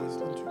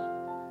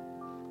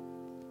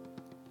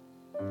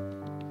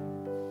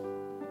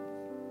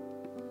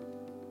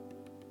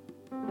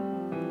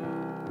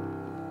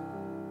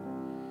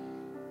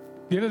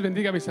Dios les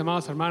bendiga, mis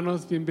amados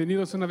hermanos.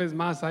 Bienvenidos una vez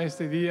más a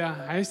este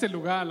día, a este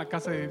lugar, la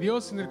casa de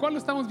Dios, en el cual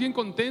estamos bien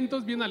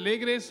contentos, bien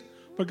alegres,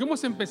 porque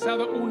hemos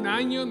empezado un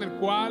año en el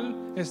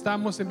cual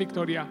estamos en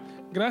victoria.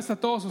 Gracias a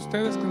todos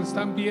ustedes que nos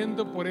están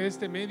viendo por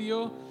este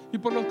medio y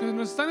por los que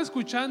nos están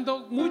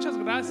escuchando. Muchas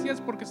gracias,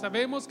 porque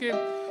sabemos que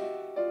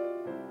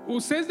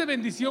usted es de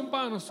bendición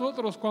para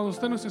nosotros cuando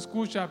usted nos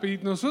escucha, y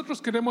nosotros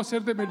queremos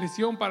ser de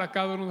bendición para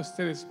cada uno de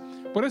ustedes.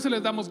 Por eso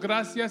les damos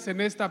gracias en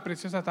esta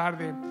preciosa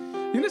tarde.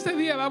 Y en este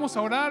día vamos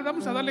a orar,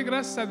 vamos a darle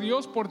gracias a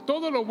Dios por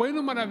todo lo bueno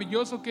y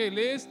maravilloso que Él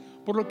es,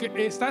 por lo que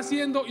está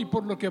haciendo y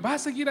por lo que va a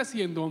seguir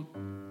haciendo.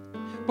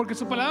 Porque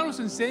su palabra nos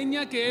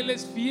enseña que Él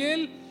es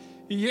fiel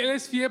y Él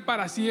es fiel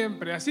para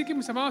siempre. Así que,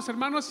 mis amados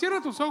hermanos,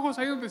 cierra tus ojos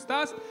ahí donde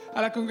estás.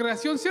 A la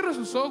congregación, cierra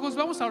sus ojos.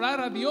 Vamos a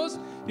orar a Dios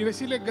y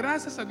decirle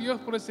gracias a Dios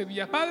por este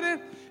día.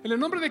 Padre, en el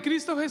nombre de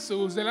Cristo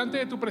Jesús, delante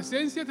de tu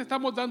presencia te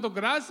estamos dando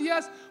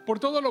gracias por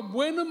todo lo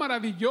bueno y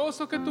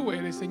maravilloso que tú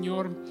eres,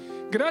 Señor.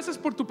 Gracias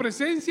por tu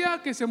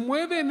presencia que se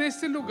mueve en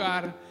este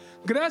lugar.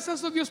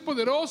 Gracias, oh Dios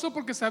poderoso,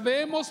 porque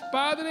sabemos,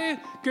 Padre,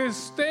 que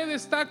usted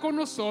está con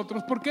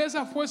nosotros, porque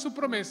esa fue su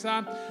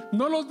promesa: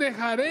 no los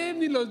dejaré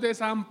ni los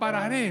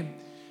desampararé.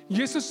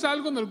 Y eso es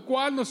algo en el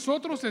cual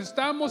nosotros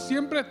estamos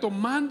siempre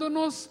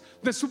tomándonos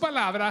de su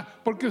palabra,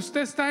 porque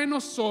usted está en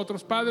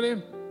nosotros,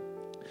 Padre.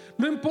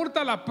 No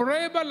importa la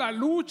prueba, la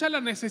lucha, la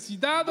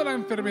necesidad o la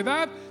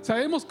enfermedad,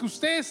 sabemos que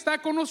usted está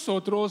con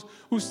nosotros.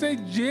 Usted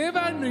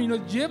lleva y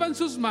nos lleva en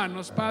sus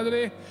manos,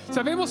 Padre.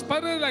 Sabemos,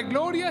 Padre de la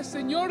gloria,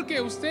 Señor,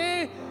 que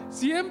usted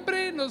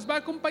siempre nos va a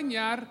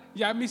acompañar.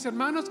 Y a mis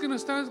hermanos que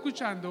nos están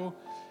escuchando,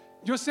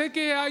 yo sé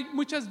que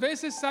muchas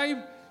veces hay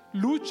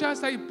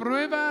luchas, hay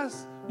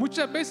pruebas,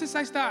 muchas veces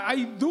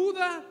hay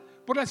duda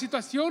por la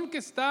situación que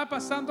está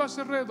pasando a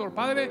su alrededor,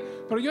 Padre.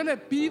 Pero yo le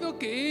pido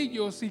que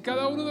ellos y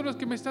cada uno de los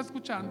que me está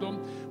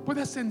escuchando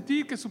pueda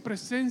sentir que su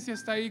presencia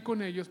está ahí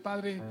con ellos,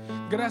 Padre.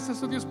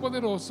 Gracias, oh Dios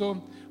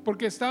poderoso,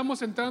 porque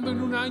estamos entrando en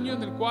un año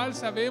en el cual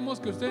sabemos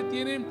que usted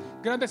tiene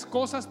grandes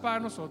cosas para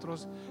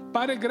nosotros.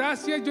 Padre,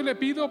 gracias. Yo le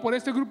pido por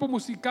este grupo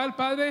musical,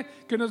 Padre,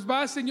 que nos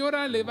va, Señor,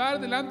 a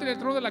elevar delante del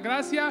trono de la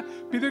gracia.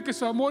 Pido que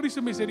su amor y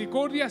su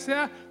misericordia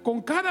sea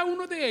con cada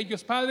uno de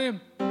ellos,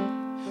 Padre.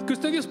 Que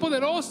usted, Dios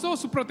poderoso,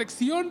 su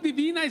protección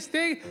divina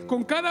esté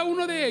con cada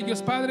uno de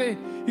ellos, Padre,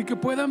 y que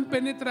puedan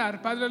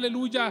penetrar, Padre,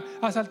 aleluya,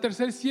 hasta el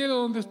tercer cielo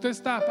donde usted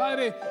está,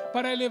 Padre,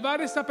 para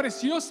elevar esta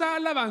preciosa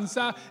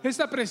alabanza,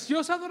 esta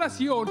preciosa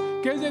adoración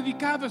que es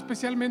dedicado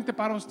especialmente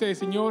para usted,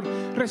 Señor.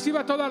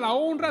 Reciba toda la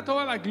honra,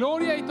 toda la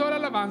gloria y toda la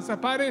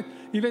alabanza, Padre,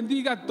 y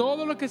bendiga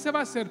todo lo que se va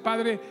a hacer,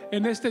 Padre,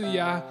 en este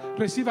día.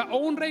 Reciba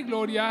honra y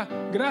gloria.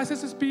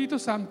 Gracias, Espíritu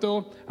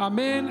Santo.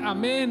 Amén,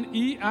 amén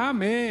y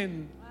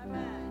amén.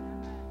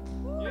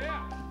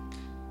 Yeah.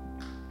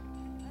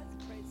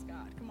 Let's praise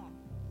God. Come on.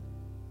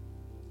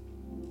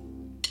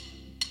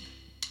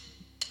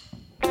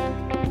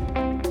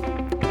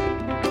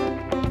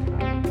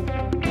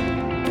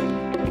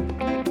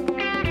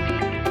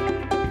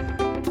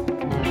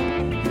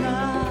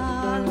 La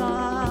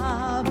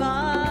alabanza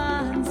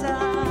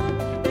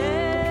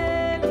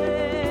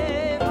elevamos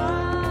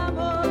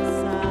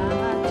a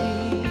ti,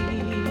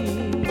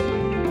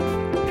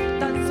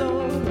 tan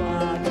solo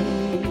a ti.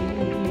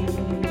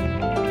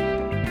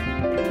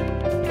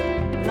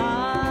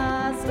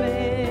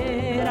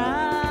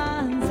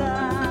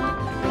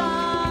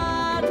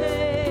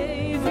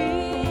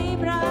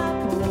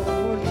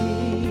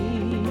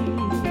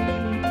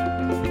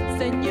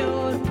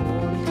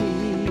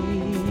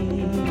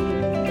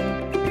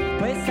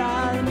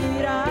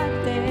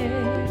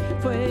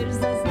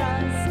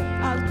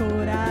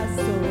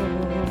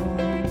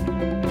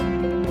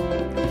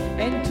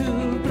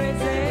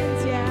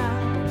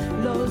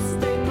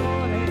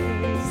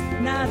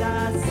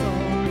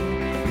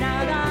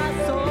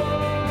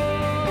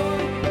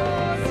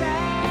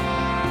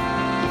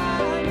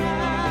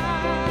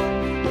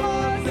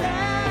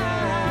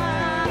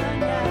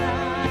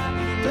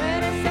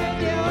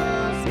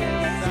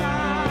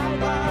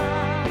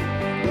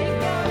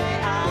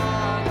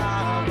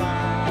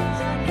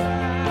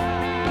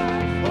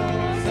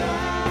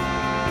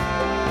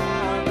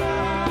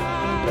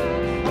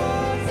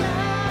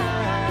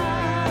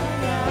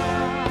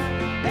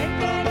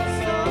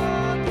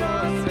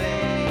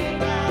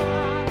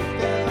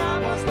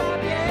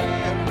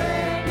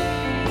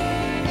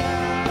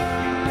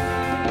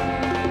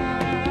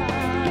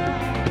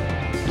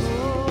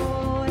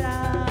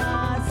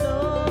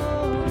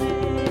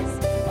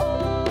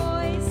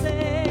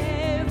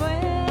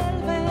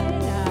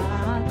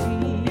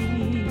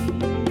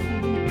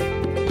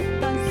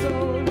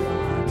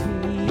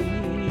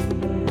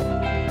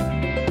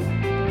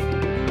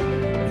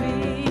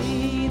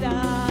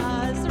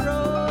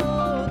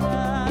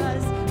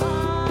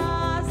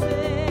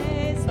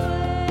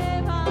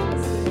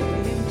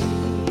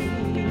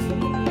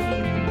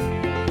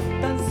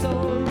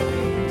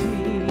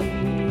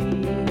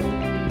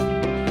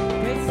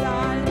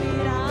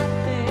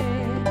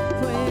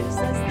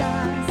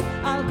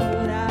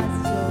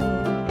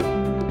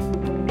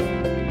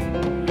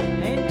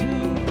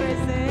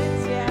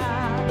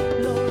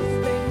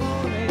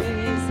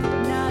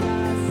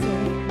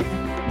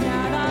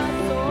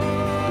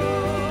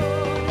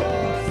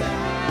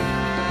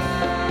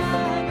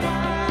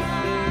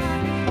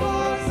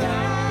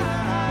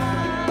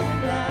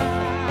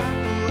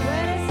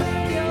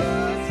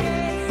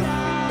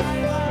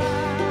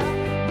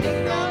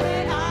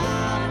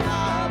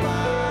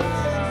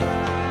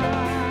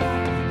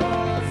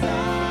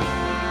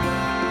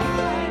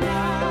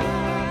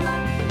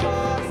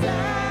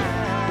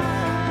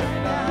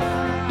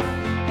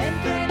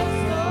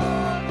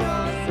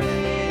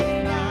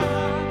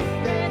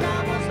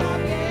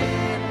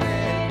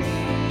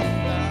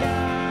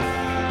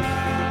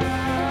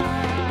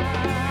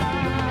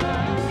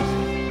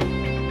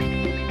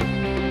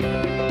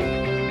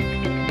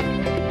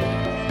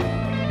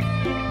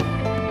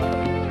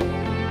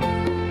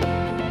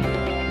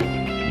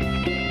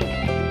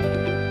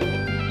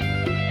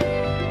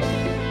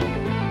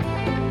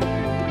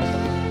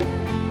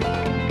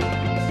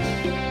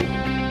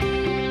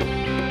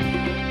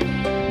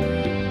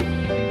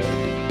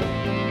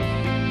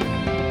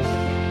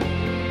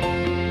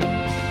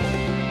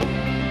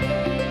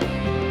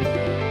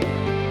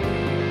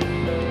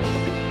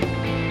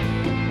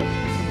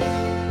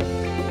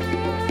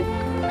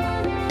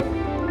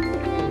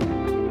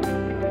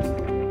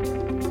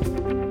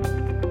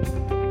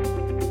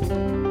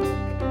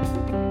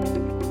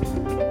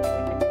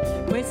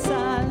 pues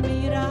al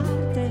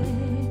mirarte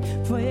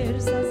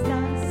fuerzas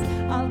das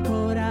al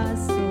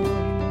corazón.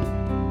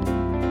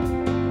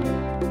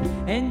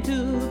 En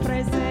tu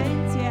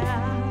presencia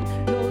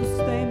los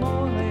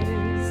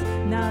temores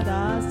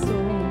nada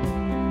son,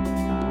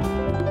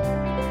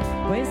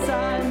 pues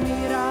al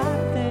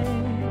mirarte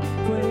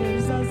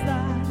fuerzas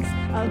das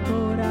al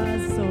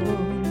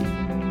corazón.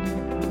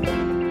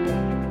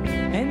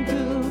 En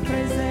tu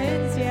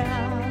presencia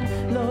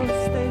los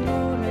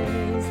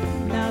temores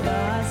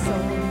nada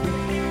son,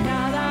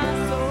 nada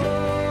son.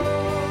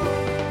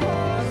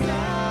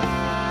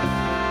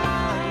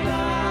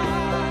 Hosanna,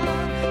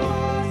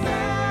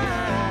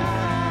 Hosanna,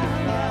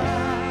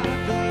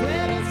 tú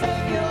eres el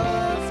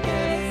Dios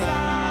que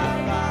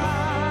salva,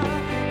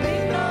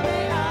 digno de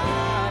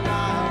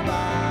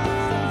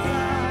alabanza.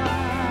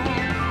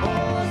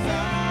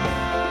 Hosanna,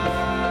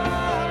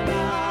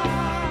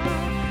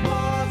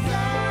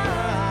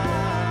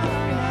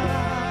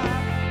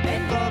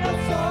 en todos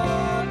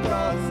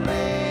nosotros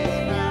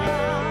reina,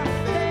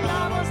 te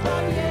damos la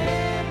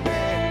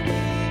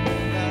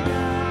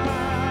bienvenida.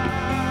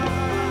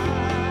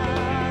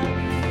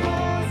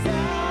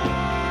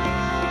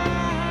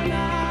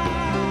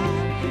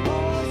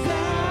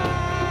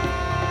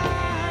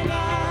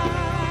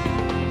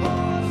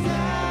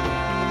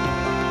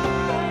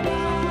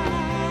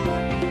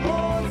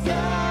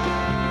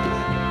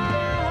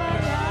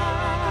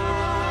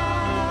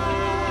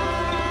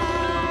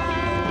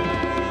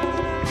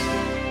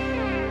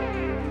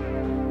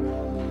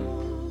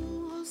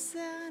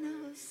 Hosanna,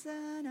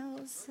 Hosanna, Hosanna,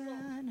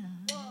 Hosanna.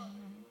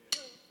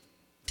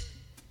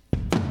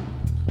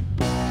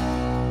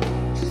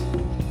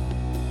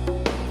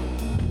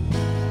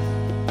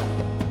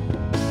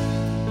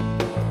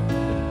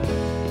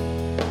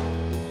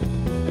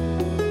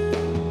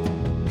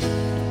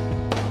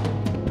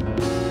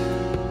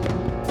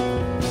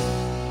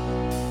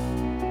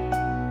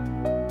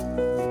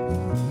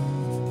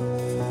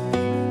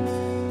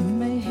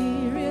 Me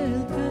giré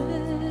el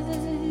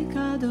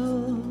pecado,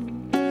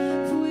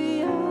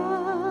 fui a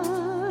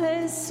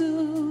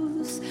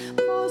Jesús,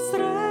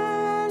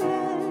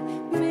 mostréle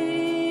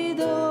mi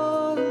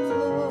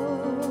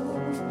dolor.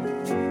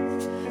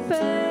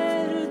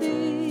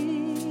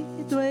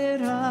 Perdido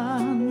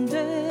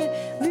errante,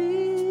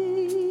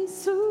 vi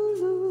su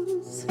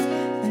luz,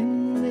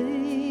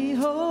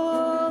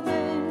 bendíjome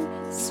en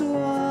su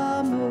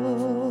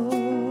amor.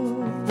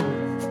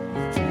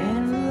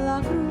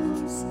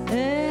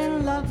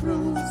 En la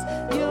cruz,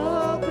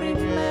 yo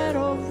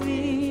primero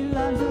vi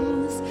la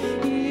luz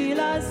y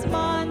las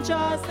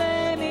manchas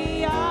de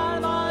mi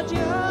alma yo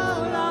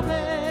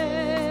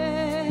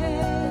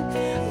lavé.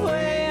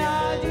 Fue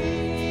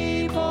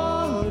allí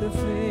por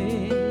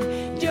fe,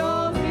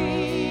 yo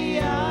vi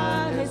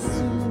a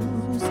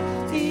Jesús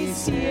y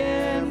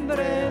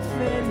siempre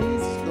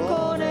feliz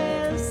con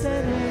él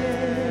seré.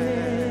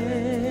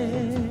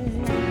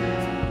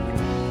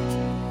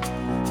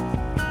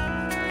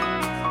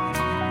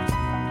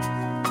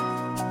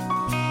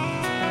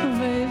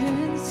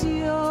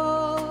 Venció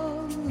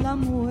la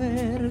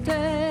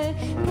muerte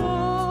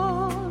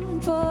con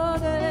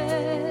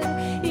poder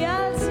y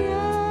al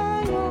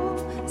cielo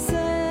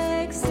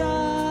se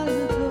exaltó.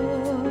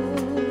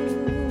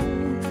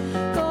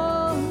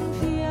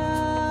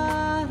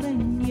 Confiar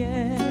en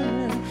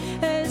él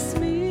es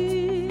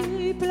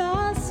mi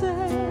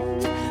placer,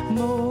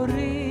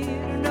 morir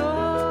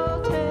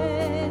no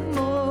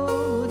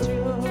temo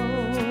yo.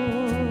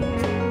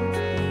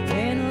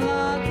 En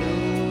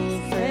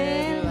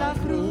la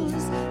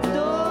cruz,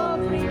 yo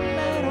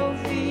primero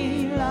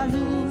vi la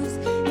luz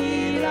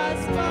y las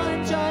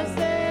manchas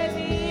de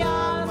mi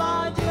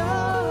alma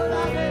yo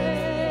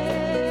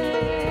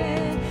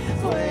lavé.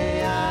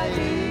 Fue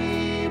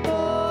allí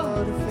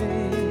por fe,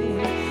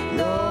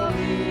 lo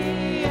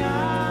vi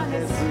a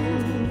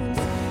Jesús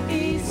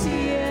y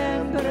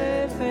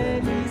siempre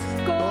feliz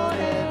con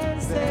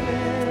él seré.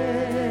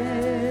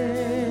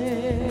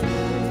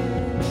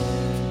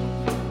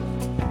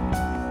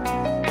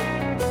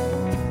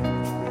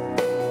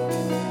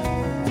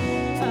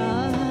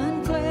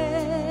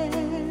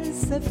 Aunque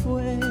se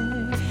fue,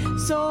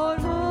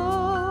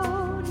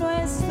 solo no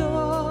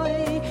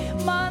estoy,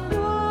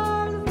 mando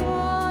al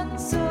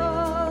Consolador,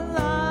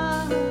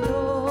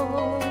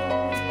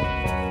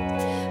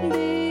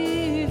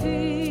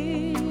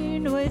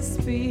 Divino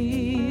Espíritu,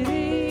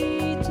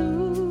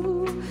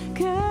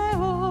 que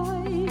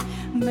hoy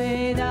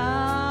me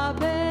da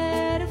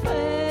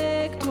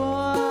perfecto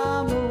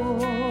amor.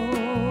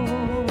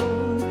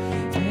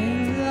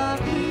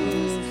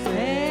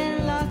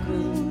 En la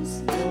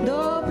cruz,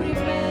 yo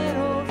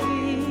primero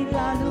vi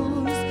la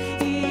luz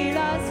y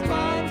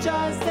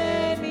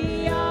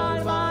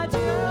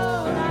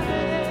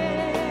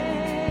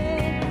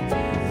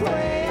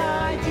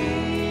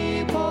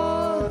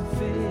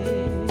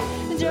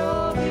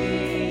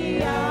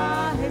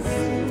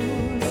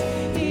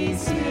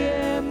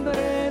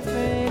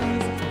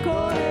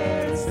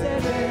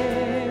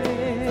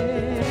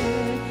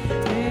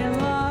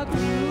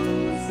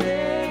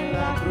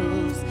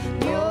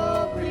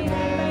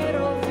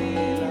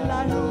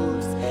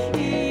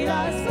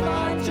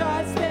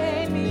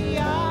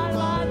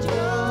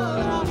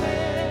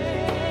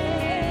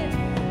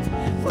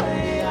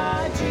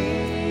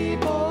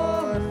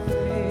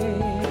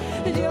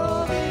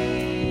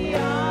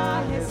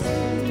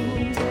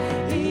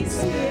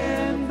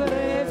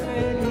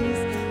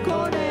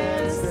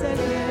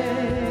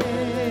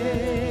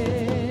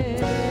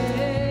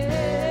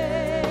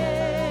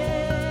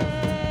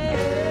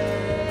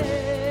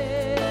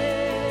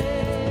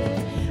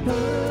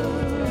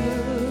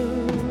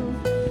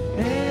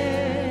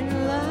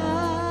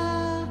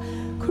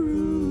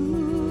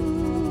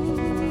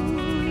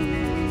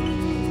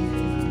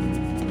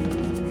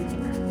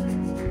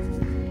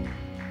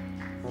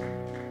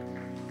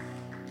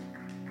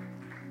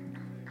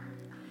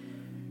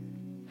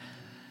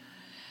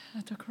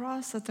at the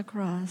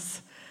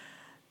cross,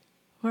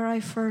 where I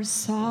first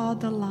saw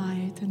the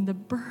light and the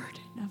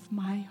burden of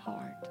my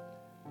heart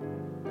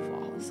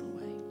falls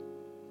away.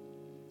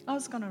 I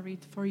was going to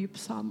read for you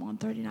Psalm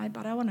 139,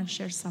 but I want to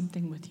share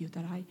something with you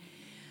that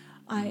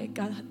I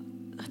got.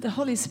 The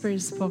Holy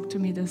Spirit spoke to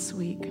me this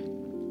week.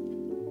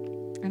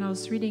 And I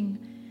was reading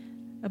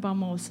about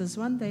Moses.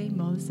 One day,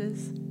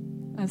 Moses,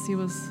 as he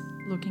was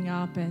looking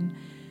up and,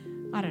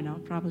 I don't know,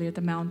 probably at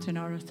the mountain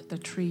or at the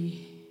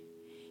tree,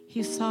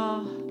 he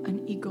saw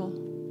an eagle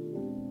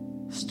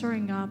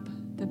stirring up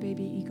the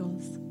baby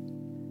eagles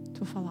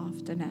to fall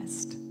off the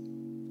nest.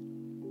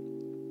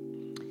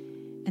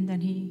 And then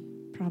he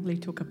probably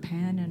took a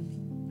pen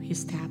and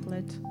his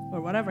tablet,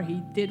 or whatever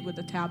he did with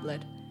the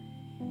tablet,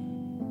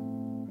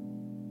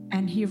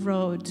 and he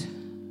wrote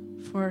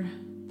for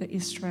the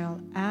Israel,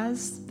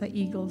 as the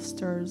eagle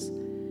stirs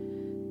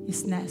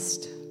his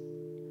nest,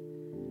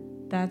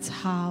 that's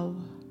how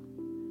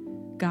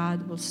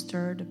God will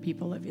stir the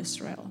people of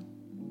Israel.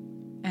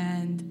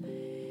 And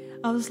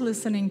I was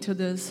listening to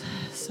this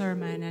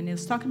sermon, and he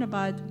was talking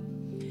about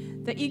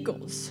the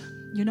eagles.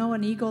 You know,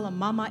 an eagle, a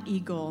mama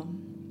eagle,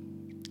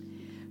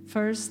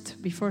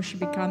 first, before she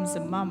becomes a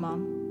mama,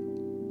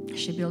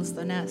 she builds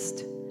the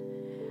nest.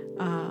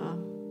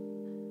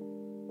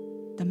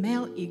 The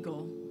male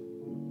eagle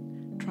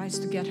tries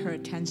to get her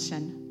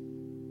attention.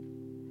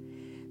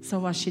 So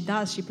what she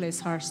does, she plays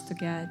hard to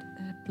get.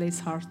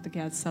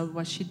 So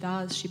what she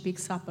does, she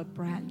picks up a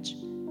branch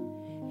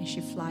and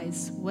she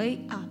flies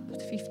way up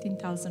at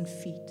 15,000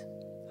 feet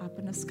up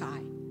in the sky.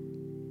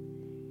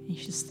 And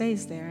she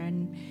stays there,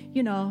 and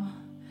you know,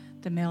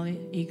 the male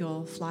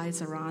eagle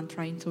flies around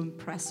trying to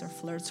impress her,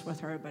 flirts with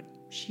her, but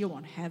she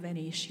won't have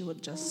any. She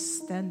would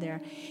just stand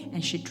there,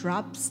 and she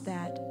drops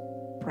that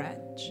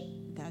branch,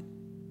 that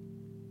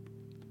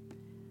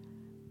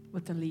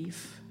with the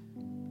leaf.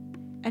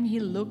 And he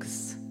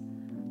looks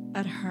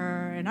at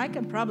her, and I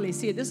can probably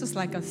see it. This is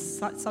like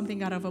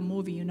something out of a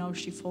movie, you know,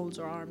 she folds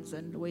her arms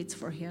and waits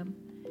for him.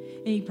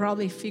 And he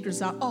probably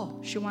figures out, oh,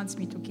 she wants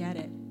me to get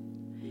it.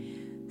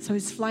 So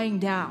he's flying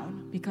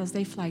down, because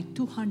they fly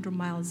 200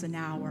 miles an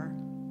hour.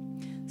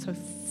 So he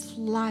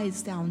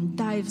flies down,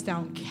 dives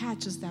down,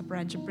 catches that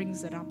branch and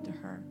brings it up to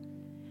her.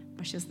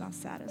 But she's not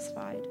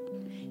satisfied.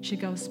 She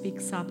goes,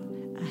 picks up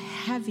a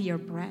heavier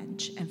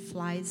branch and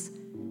flies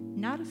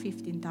not at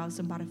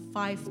 15,000, but at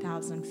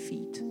 5,000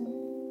 feet.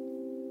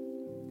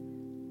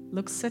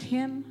 Looks at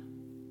him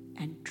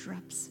and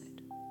drops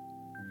it.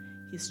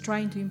 He's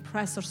trying to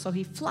impress her, so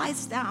he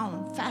flies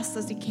down fast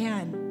as he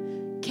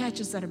can,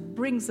 catches it and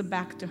brings it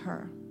back to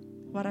her.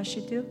 What does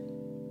she do?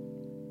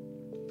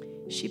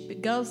 She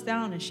goes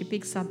down and she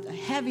picks up the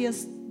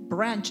heaviest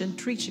branch and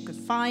tree she could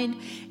find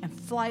and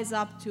flies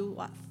up to,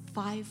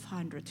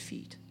 500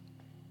 feet.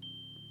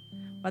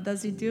 What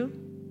does he do?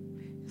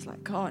 He's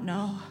like, oh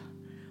no.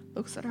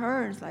 Looks at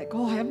her, it's like,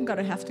 oh, I'm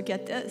gonna have to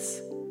get this.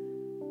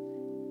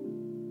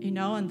 You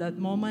know, in that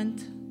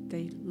moment,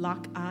 they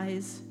lock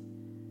eyes.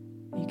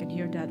 You can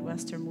hear that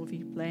Western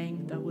movie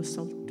playing, the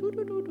whistle,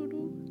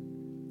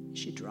 doo-doo-doo-doo-doo.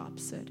 She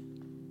drops it.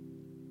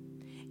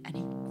 And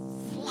he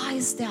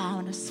flies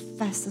down as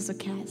fast as a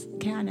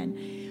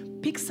cannon,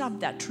 picks up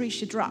that tree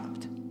she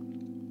dropped,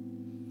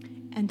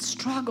 and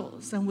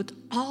struggles. And with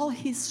all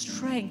his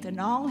strength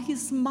and all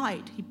his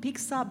might, he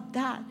picks up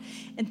that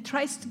and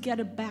tries to get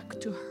it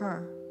back to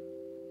her.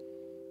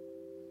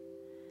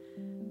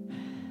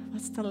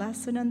 What's the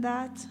lesson in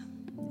that?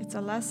 It's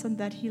a lesson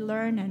that he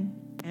learned, and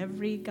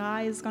every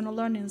guy is going to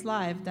learn in his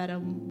life, that a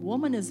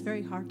woman is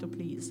very hard to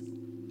please.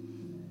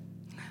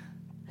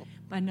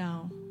 But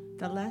no,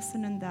 the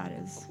lesson in that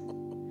is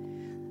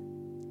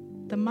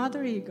the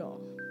mother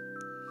eagle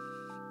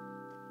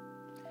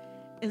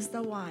is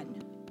the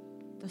one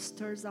that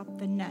stirs up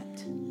the net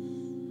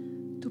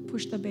to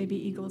push the baby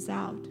eagles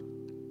out.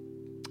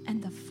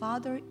 And the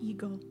father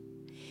eagle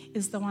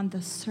is the one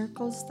that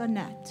circles the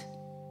net.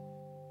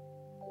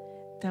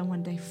 Then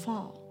when they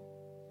fall,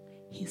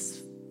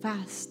 he's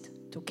fast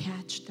to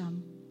catch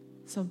them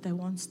so they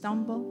won't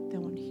stumble, they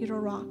won't hit a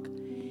rock,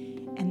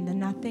 and then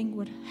nothing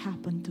would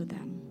happen to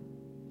them.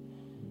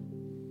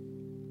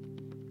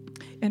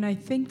 And I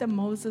think that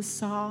Moses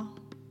saw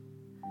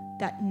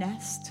that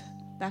nest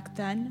back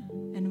then,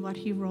 and what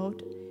he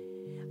wrote,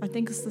 I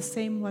think it's the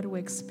same what we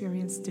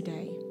experience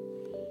today.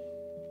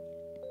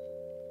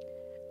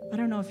 I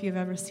don't know if you've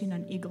ever seen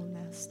an eagle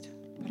nest,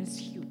 but it's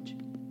huge.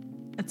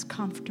 It's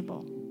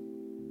comfortable.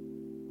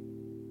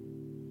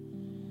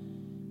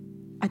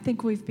 I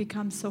think we've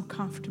become so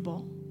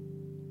comfortable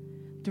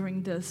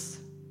during this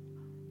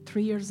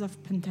 3 years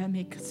of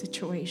pandemic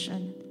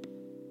situation.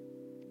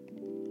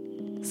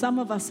 Some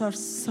of us are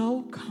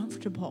so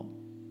comfortable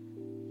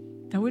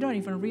that we don't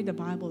even read the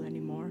Bible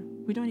anymore.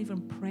 We don't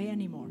even pray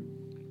anymore.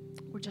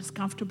 We're just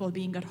comfortable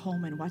being at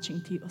home and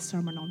watching a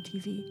sermon on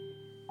TV.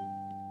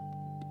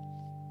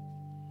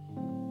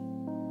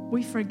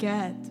 We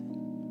forget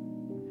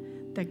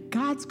that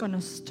God's going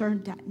to stir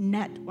that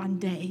net one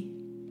day.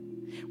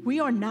 We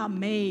are not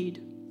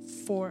made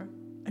for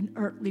an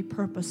earthly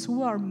purpose.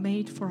 We are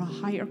made for a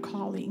higher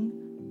calling.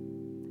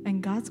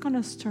 And God's going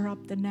to stir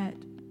up the net.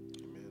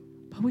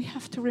 But we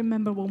have to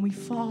remember when we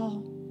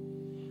fall,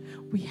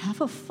 we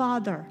have a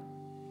Father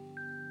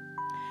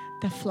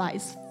that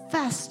flies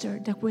faster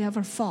than we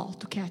ever fall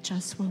to catch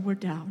us when we're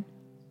down.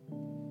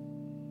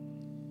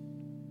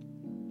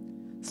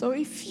 So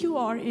if you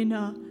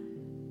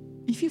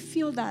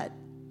feel that,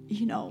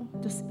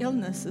 this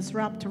illness is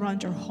wrapped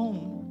around your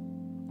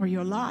home or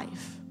your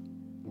life,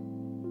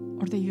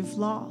 or that you've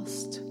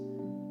lost,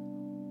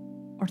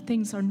 or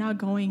things are not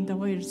going the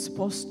way it's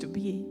supposed to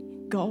be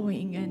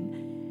going,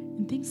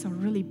 and things are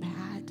really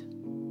bad,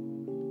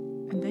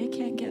 and they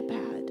can't get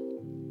bad.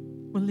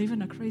 We live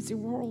in a crazy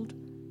world.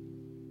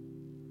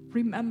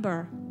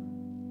 Remember,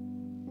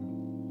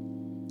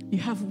 you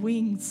have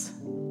wings.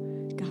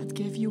 God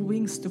gave you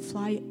wings to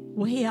fly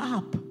way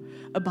up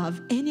above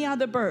any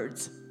other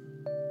birds,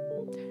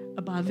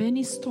 above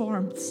any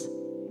storms,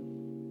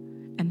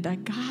 and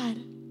that God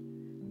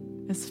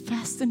is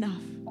fast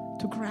enough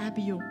to grab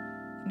you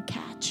and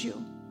catch you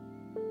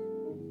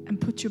and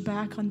put you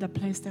back on the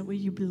place that where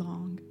you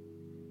belong.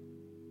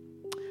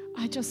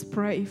 I just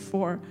pray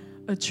for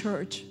a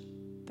church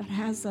that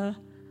has a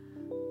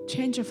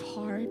change of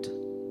heart.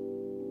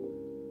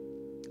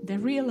 They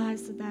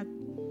realize that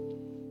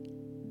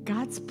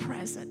God's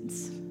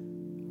presence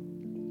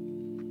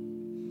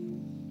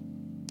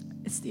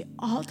is the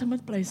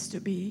ultimate place to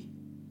be,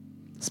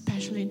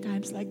 especially in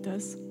times like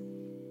this.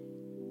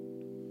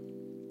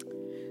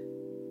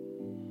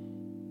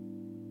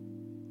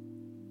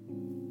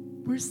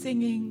 We're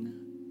singing,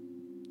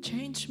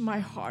 change my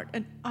heart.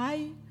 And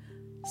I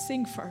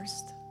sing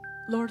first,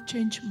 Lord,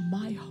 change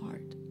my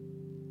heart.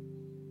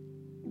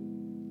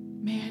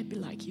 May I be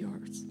like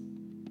yours.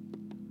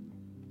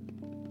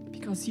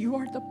 Because you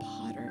are the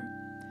potter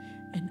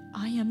and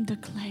I am the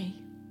clay.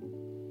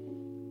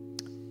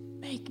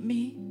 Make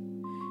me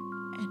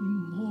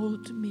and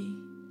mold me.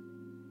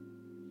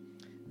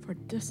 For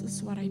this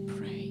is what I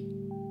pray.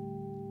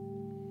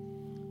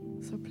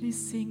 So please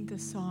sing the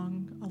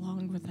song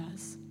along with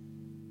us.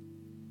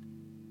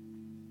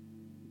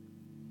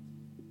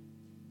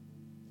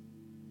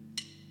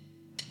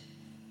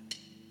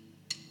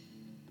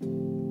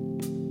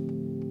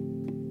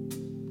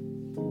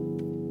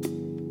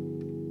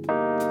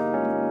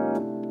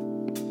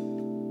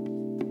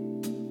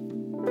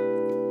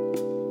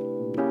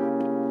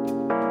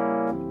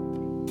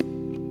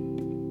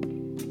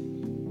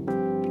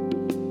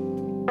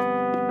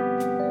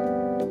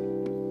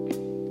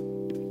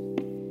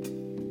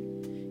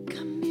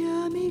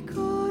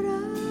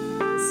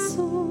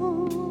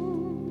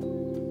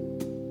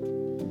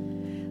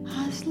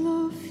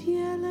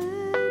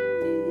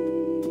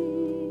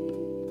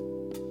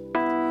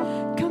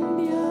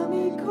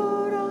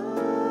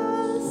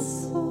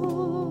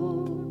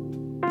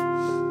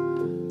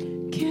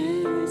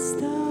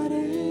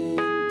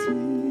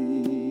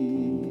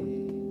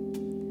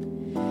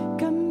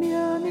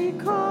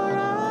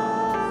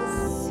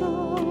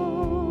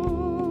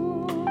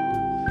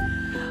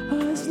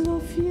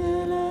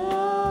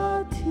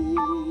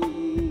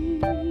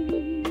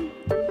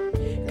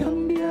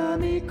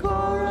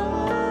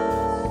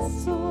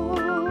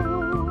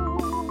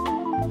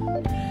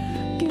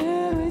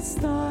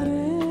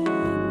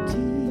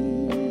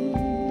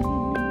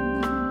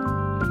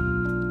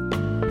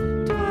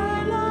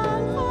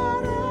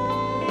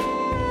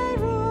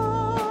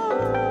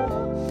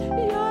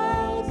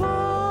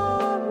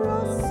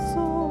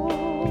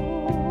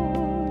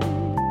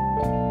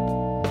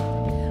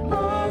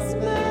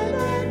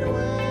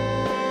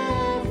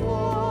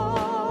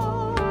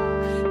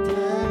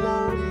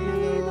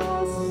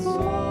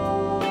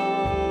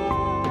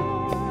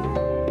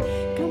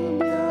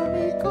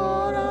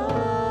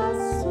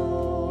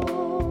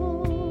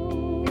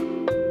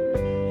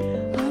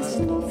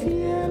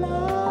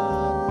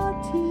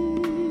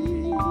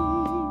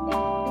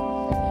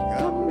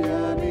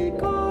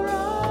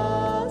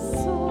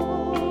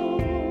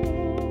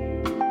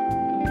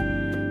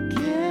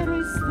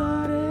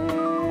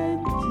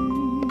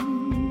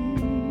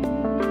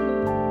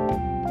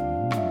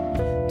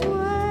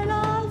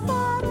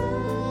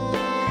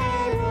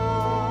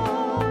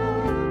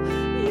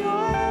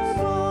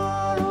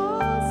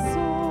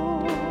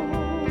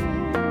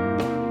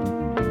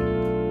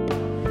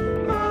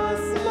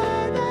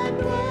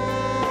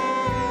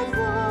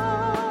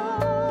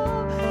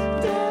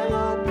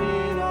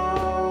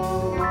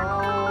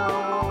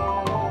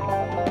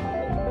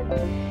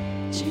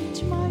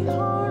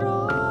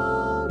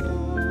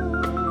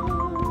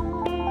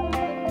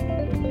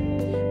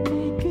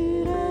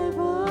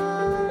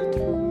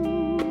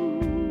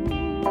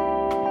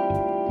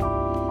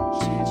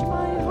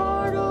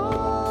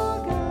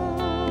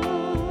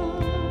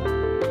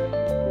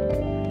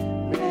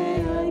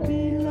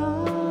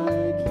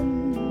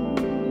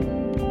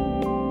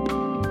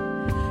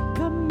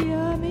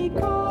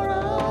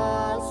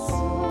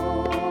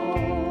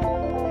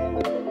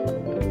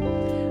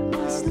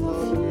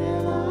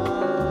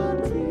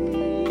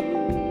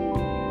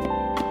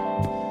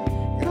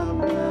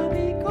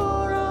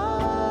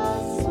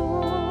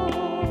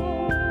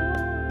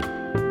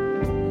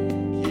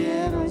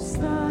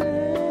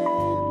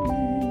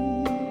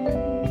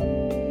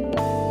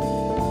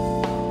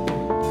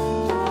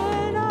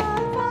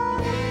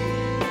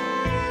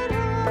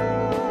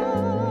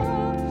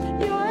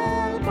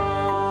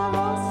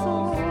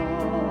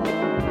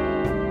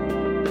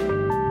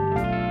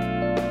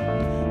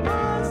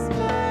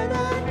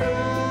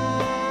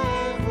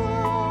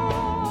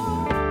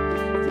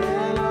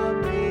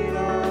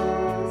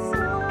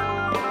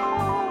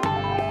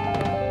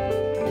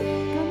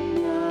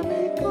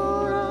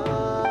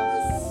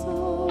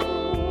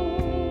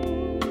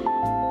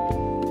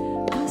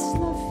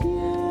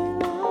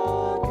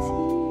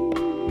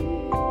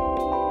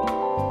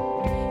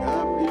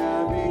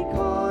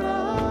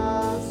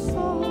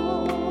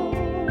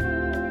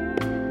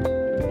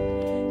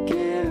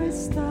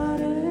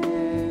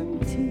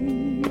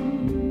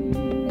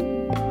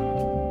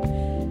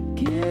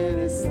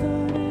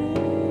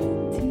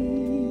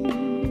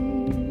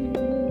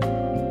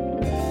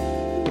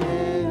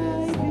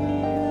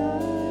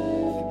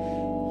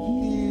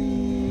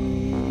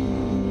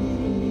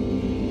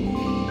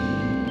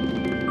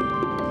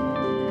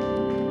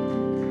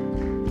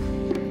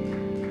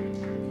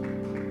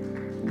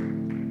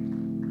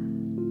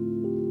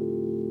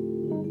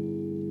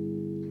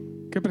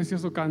 Qué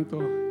precioso canto.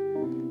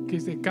 Que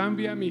se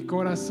cambia mi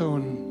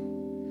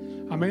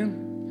corazón.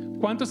 Amén.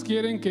 ¿Cuántos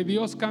quieren que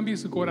Dios cambie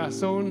su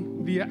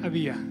corazón día a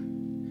día?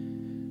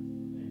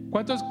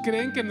 ¿Cuántos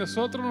creen que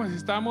nosotros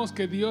necesitamos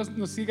que Dios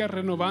nos siga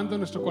renovando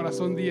nuestro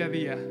corazón día a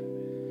día?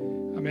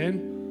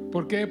 Amén.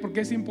 ¿Por qué?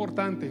 Porque es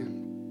importante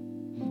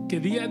que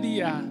día a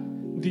día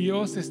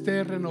Dios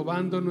esté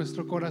renovando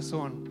nuestro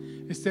corazón,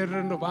 esté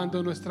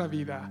renovando nuestra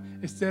vida,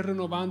 esté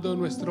renovando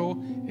nuestro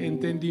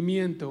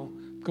entendimiento,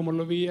 como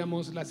lo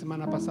veíamos la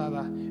semana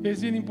pasada.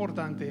 Es bien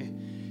importante.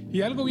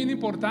 Y algo bien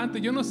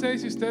importante, yo no sé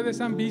si ustedes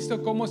han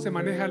visto cómo se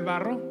maneja el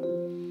barro.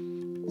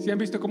 ¿Sí han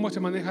visto cómo se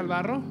maneja el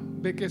barro?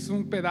 Ve que es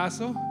un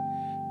pedazo,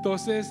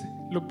 entonces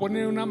lo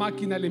ponen en una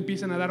máquina, le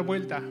empiezan a dar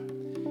vuelta.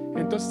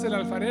 Entonces el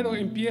alfarero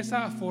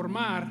empieza a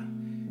formar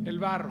el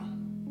barro.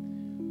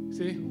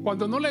 ¿Sí?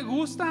 Cuando no le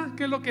gusta,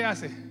 ¿qué es lo que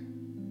hace?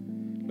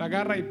 La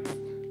agarra y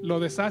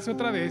lo deshace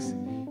otra vez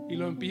y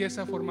lo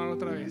empieza a formar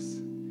otra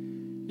vez.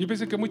 Yo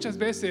pienso que muchas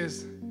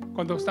veces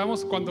cuando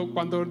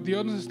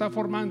Dios nos está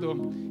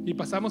formando y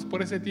pasamos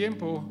por ese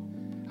tiempo,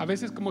 a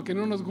veces como que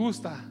no nos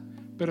gusta,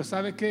 pero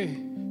 ¿sabe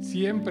qué?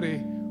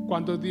 Siempre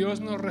cuando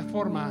Dios nos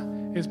reforma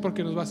es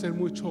porque nos va a hacer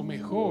mucho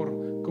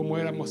mejor como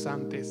éramos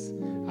antes.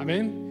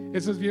 Amén.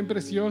 Eso es bien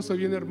precioso,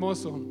 bien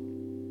hermoso.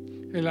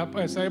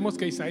 Sabemos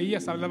que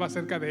Isaías hablaba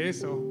acerca de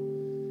eso.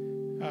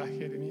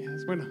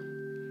 Jeremías. Bueno,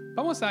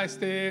 vamos a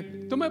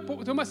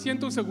toma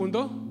asiento un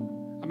segundo.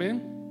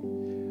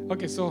 Amén.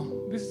 Okay,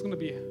 so this is going to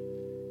be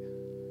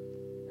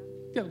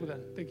yeah, we're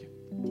done. Thank you.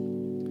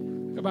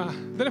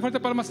 Dale fuerte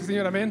palmas al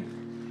Señor. Amén.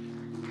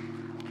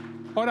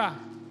 Ahora,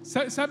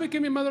 ¿sabe que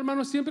mi amado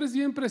hermano? Siempre es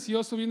bien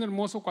precioso, bien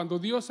hermoso cuando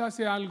Dios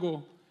hace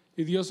algo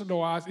y Dios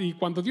lo hace. Y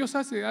cuando Dios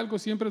hace algo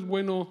siempre es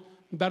bueno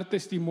dar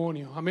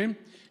testimonio. Amén.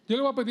 Yo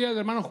le voy a pedir al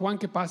hermano Juan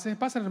que pase.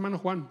 Pásale, hermano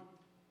Juan.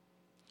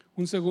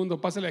 Un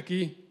segundo, pásale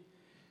aquí.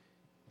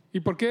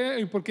 ¿Y por qué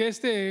le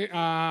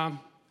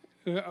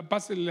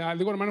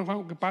digo al hermano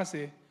Juan que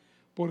pase?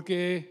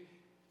 Porque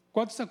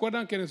 ¿cuántos se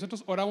acuerdan que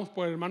nosotros oramos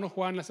por el hermano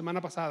Juan la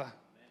semana pasada?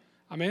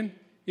 Amén.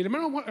 Y el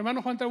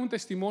hermano Juan trae un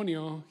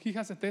testimonio. He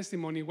has a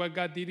testimony what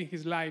God did in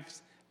his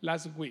life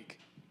last week.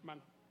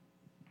 Hermano.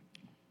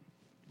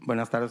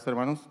 Buenas tardes,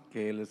 hermanos.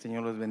 Que el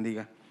Señor los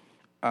bendiga.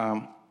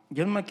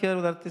 Yo no me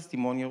quiero dar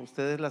testimonio.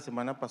 Ustedes la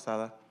semana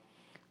pasada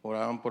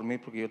oraban por mí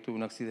porque yo tuve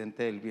un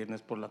accidente el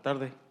viernes por la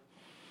tarde.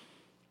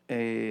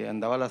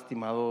 Andaba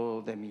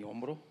lastimado de mi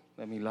hombro,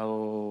 de mi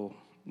lado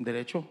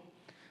derecho,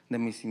 de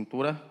mi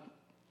cintura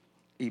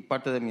y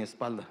parte de mi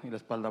espalda, y la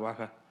espalda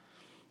baja.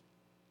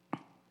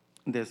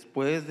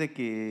 Después de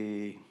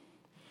que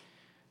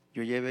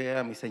yo llevé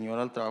a mi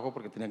señora al trabajo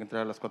porque tenía que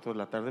entrar a las 4 de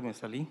la tarde, me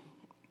salí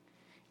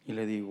y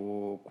le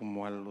digo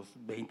como a los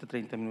 20,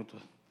 30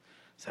 minutos,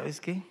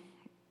 ¿sabes qué?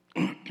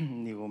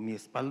 Digo, mi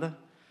espalda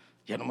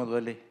ya no me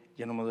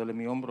duele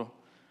mi hombro.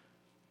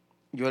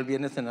 Yo el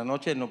viernes en la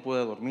noche no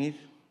pude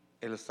dormir,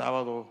 el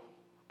sábado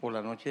por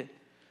la noche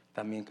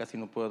también casi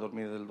no pude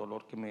dormir del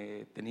dolor que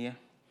me tenía.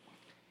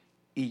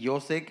 Y yo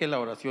sé que la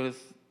oración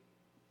es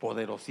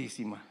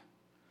poderosísima.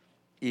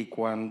 Y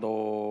cuando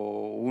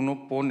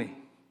uno pone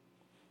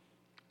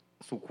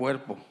su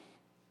cuerpo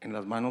en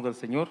las manos del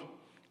Señor,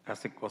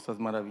 hace cosas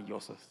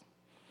maravillosas.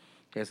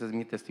 Ese es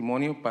mi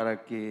testimonio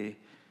para que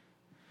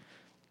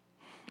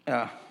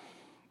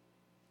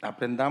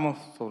aprendamos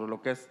sobre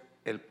lo que es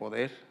el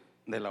poder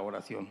de la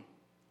oración.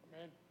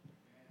 Amén.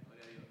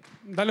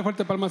 Dale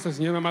fuerte palmas al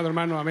Señor, amado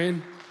hermano.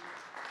 Amén.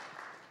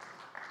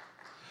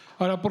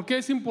 Ahora, ¿por qué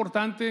es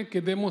importante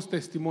que demos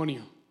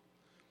testimonio?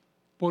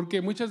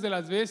 Porque muchas de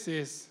las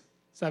veces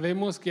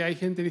sabemos que hay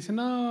gente que dice,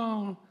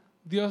 no,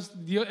 Dios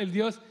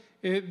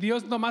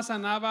nomás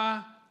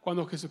sanaba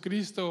cuando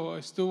Jesucristo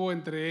estuvo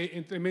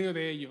entre medio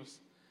de ellos.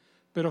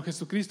 Pero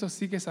Jesucristo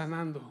sigue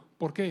sanando.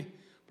 ¿Por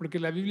qué? Porque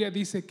la Biblia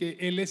dice que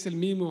Él es el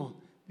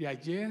mismo de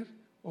ayer,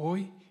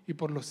 hoy y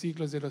por los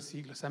siglos de los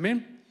siglos.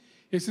 Amén.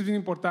 Eso es bien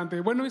importante.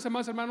 Bueno, mis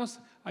amados hermanos,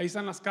 ahí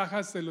están las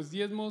cajas de los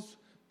diezmos.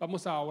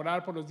 Vamos a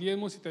orar por los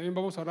diezmos y también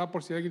vamos a orar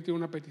por si alguien tiene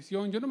una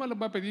petición. Yo nomás les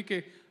voy a pedir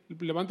que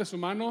levante su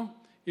mano,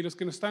 y los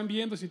que nos están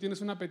viendo, si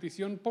tienes una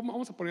petición,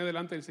 vamos a poner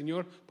delante del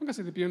Señor.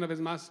 Póngase de pie una vez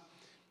más.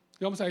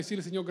 Y vamos a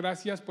decirle, Señor,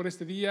 gracias por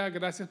este día,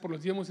 gracias por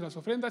los diezmos y las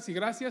ofrendas, y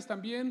gracias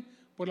también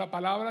por la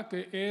palabra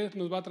que Él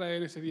nos va a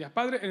traer ese día.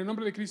 Padre, en el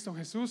nombre de Cristo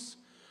Jesús,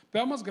 te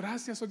damos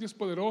gracias, oh Dios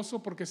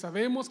poderoso, porque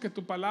sabemos que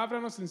tu palabra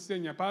nos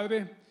enseña,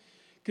 Padre,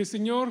 que,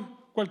 Señor,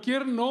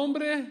 cualquier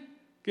nombre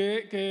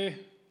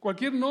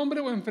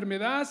o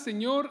enfermedad,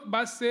 Señor,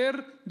 va a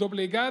ser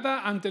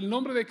doblegada ante el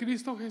nombre de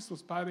Cristo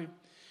Jesús, Padre.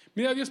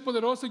 Mira, Dios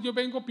poderoso, yo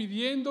vengo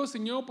pidiendo,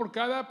 Señor, por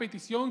cada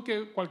petición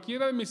que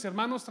cualquiera de mis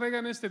hermanos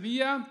traigan este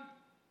día,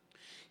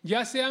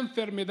 ya sea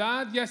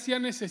enfermedad, ya sea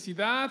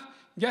necesidad,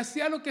 ya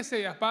sea lo que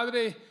sea,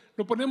 Padre,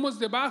 lo ponemos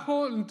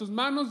debajo en tus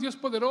manos, Dios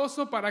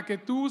poderoso, para que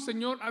tú,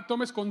 Señor,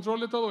 tomes control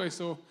de todo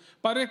eso.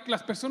 Padre,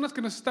 las personas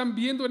que nos están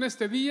viendo en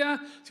este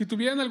día, si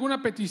tuvieran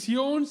alguna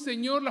petición,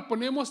 Señor, la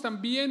ponemos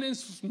también en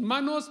sus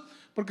manos,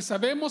 porque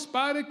sabemos,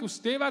 Padre, que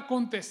usted va a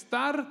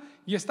contestar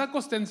y está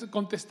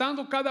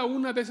contestando cada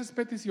una de esas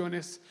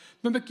peticiones.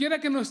 Donde quiera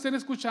que nos estén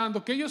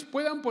escuchando, que ellos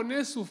puedan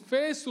poner su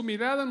fe, su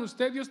mirada en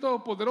usted, Dios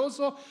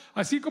Todopoderoso,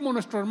 así como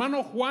nuestro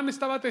hermano Juan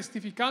estaba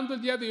testificando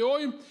el día de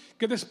hoy,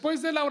 que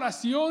después de la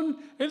oración,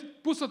 él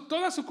puso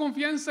toda su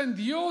confianza en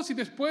Dios y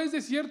después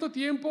de cierto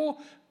tiempo,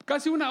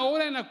 casi una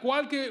hora en la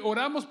cual que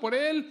oramos por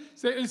él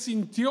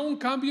sintió un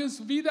cambio en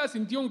su vida,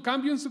 sintió un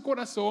cambio en su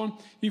corazón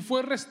y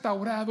fue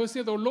restaurado.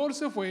 Ese dolor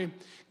se fue.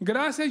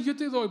 Gracias yo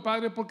te doy,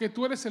 Padre, porque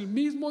tú eres el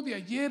mismo de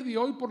ayer, de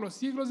hoy, por los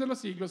siglos de los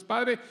siglos.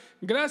 Padre,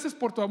 gracias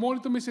por tu amor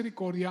y tu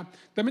misericordia.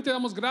 También te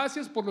damos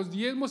gracias por los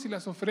diezmos y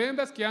las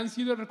ofrendas que han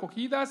sido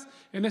recogidas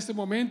en este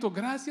momento.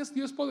 Gracias,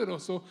 Dios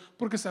poderoso,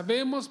 porque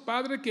sabemos,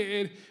 Padre,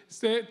 que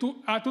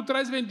tú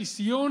traes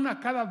bendición a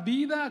cada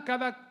vida,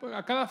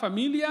 a cada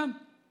familia,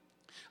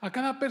 a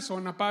cada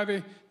persona,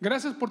 Padre.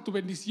 Gracias por tu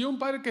bendición,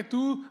 Padre, que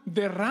tú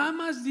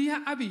derramas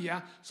día a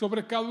día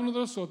sobre cada uno de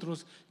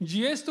nosotros.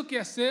 Y esto que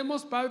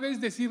hacemos, Padre, es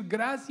decir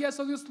gracias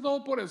a Dios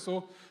todo por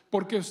eso,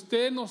 porque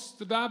usted nos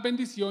da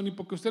bendición y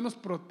porque usted nos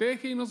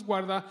protege y nos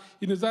guarda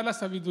y nos da la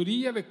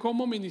sabiduría de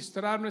cómo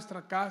ministrar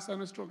nuestra casa,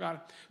 nuestro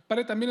hogar.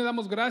 Padre, también le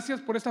damos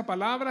gracias por esta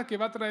palabra que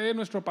va a traer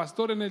nuestro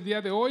pastor en el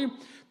día de hoy.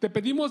 Te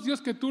pedimos,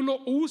 Dios, que tú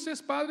lo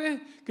uses, Padre,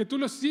 que tú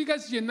lo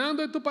sigas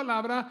llenando de tu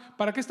palabra,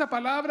 para que esta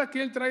palabra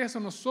que Él trae a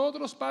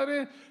nosotros,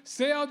 Padre,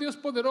 sea, oh Dios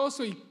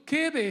poderoso, y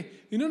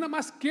quede, y no nada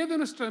más quede en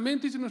nuestra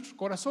mente y en nuestros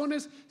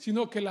corazones,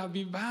 sino que la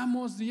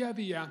vivamos día a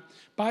día,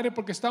 Padre,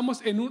 porque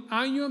estamos en un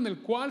año en el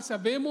cual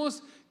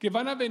sabemos que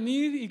van a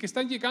venir y que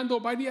están llegando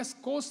varias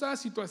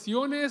cosas,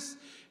 situaciones,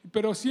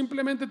 pero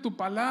simplemente tu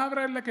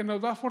palabra es la que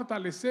nos va a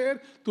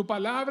fortalecer, tu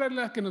palabra es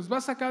la que nos va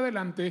a sacar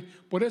adelante.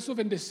 Por eso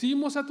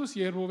bendecimos a tu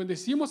siervo,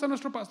 bendecimos a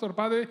nuestro pastor,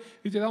 Padre,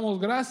 y te damos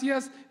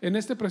gracias en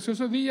este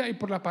precioso día y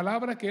por la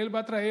palabra que Él va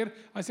a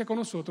traer hacia con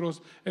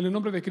nosotros, en el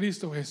nombre de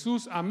Cristo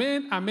Jesús.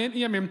 Amén, amén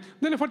y amén.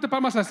 Denle fuerte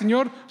palmas al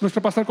Señor,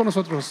 nuestro pastor con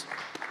nosotros.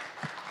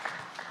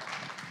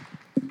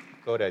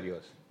 Gloria a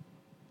Dios.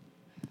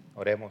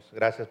 Oremos.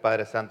 Gracias,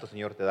 Padre Santo,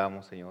 Señor, te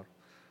damos, Señor,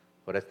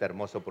 por esta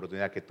hermosa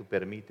oportunidad que tú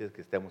permites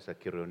que estemos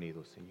aquí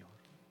reunidos, Señor.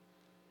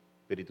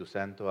 Espíritu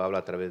Santo, habla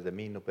a través de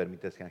mí, no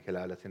permitas que Ángel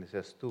hable, sino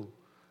seas tú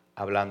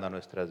hablando a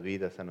nuestras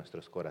vidas, a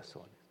nuestros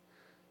corazones.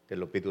 Te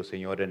lo pido,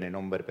 Señor, en el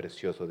nombre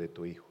precioso de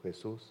tu Hijo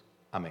Jesús.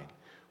 Amén.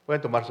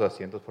 ¿Pueden tomar sus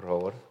asientos, por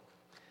favor?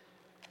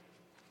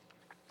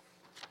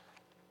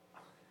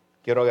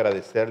 Quiero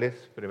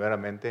agradecerles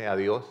primeramente a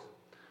Dios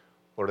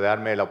por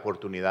darme la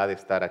oportunidad de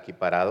estar aquí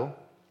parado.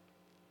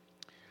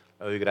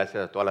 Le doy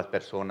gracias a todas las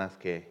personas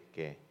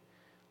que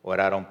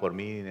oraron por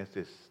mí en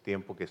este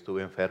tiempo que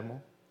estuve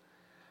enfermo.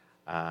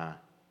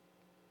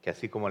 Que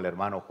así como el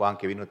hermano Juan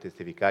que vino a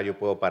testificar, yo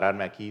puedo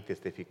pararme aquí y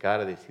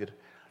testificar, decir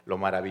lo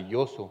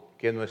maravilloso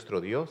que es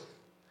nuestro Dios,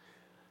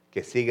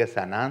 que sigue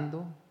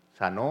sanando,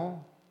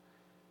 sanó,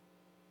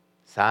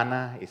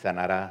 sana y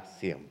sanará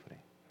siempre.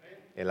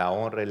 Y la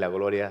honra y la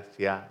gloria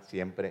sea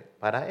siempre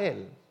para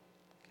Él.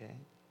 ¿Okay?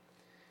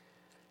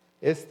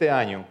 Este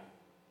año,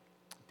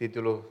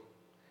 título,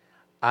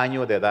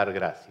 Año de dar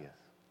gracias.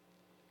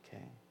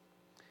 Okay.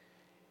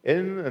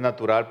 Es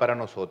natural para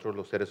nosotros,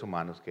 los seres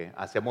humanos, que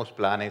hacemos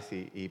planes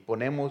y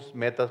ponemos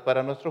metas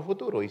para nuestro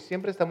futuro y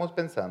siempre estamos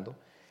pensando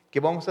qué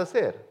vamos a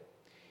hacer.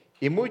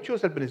 Y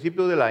muchos al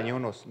principio del año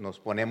nos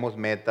ponemos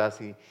metas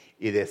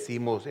y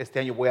decimos, este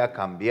año voy a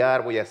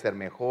cambiar, voy a ser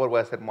mejor, voy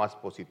a ser más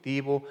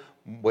positivo,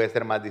 voy a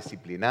ser más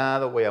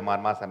disciplinado, voy a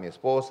amar más a mi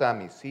esposa, a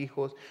mis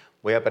hijos,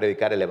 voy a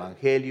predicar el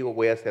evangelio,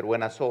 voy a hacer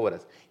buenas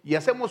obras. Y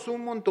hacemos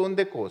un montón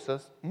de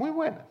cosas muy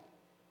buenas.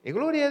 Y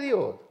gloria a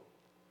Dios.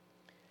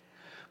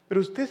 Pero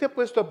usted se ha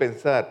puesto a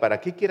pensar,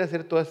 ¿para qué quiere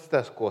hacer todas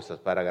estas cosas?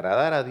 ¿Para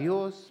agradar a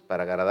Dios?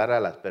 ¿Para agradar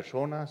a las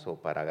personas? ¿O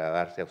para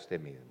agradarse a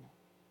usted mismo?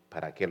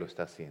 ¿Para qué lo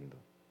está haciendo?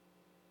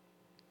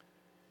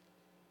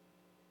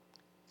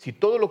 Si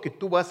todo lo que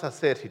tú vas a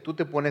hacer, si tú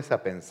te pones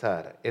a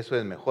pensar, ¿eso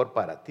es mejor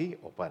para ti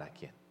o para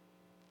quién?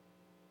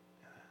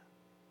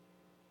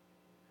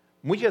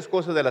 Muchas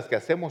cosas de las que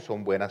hacemos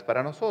son buenas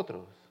para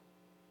nosotros.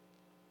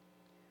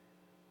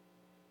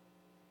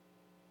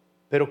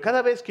 Pero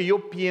cada vez que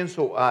yo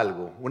pienso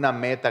algo, una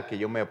meta que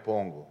yo me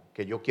pongo,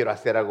 que yo quiero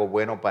hacer algo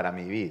bueno para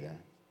mi vida,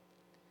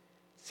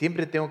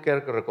 siempre tengo que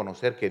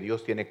reconocer que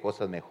Dios tiene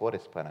cosas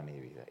mejores para mi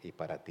vida, y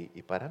para ti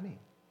y para mí.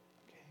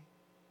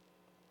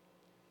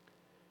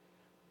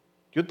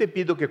 Yo te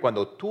pido que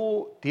cuando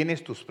tú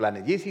tienes tus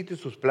planes, ya hiciste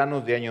tus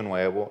planos de año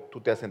nuevo, tú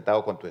te has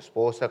sentado con tu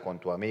esposa, con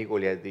tu amigo,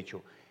 y le has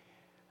dicho,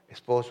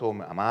 esposo,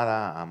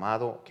 amada,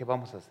 amado, ¿qué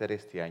vamos a hacer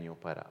este año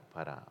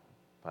para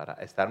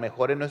estar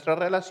mejor en nuestra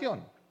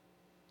relación?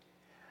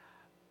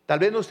 Tal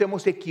vez nos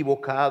hemos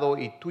equivocado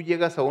y tú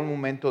llegas a un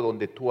momento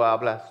donde tú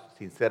hablas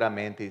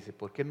sinceramente y dices,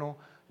 ¿por qué no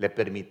le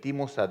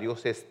permitimos a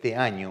Dios este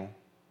año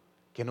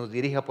que nos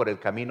dirija por el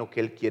camino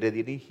que Él quiere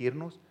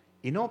dirigirnos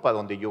y no para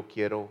donde yo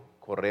quiero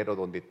correr o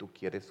donde tú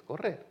quieres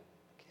correr?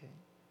 ¿Okay?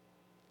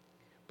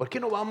 ¿Por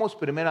qué no vamos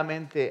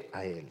primeramente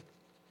a Él?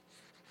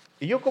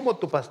 Y yo como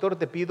tu pastor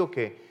te pido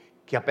que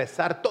que a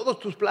pesar, todos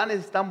tus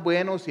planes están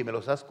buenos y me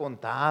los has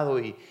contado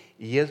y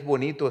es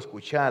bonito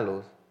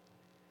escucharlos,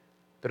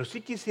 pero sí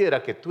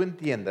quisiera que tú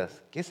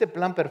entiendas que ese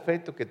plan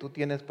perfecto que tú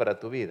tienes para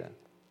tu vida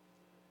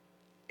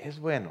es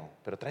bueno,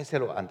 pero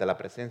tráeselo ante la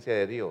presencia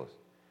de Dios.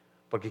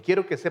 Porque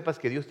quiero que sepas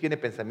que Dios tiene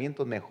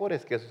pensamientos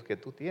mejores que esos que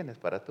tú tienes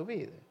para tu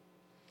vida.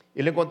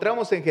 Y lo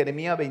encontramos en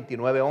Jeremías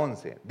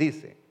 29:11.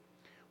 Dice,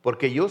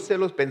 porque yo sé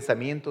los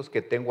pensamientos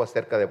que tengo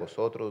acerca de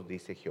vosotros,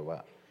 dice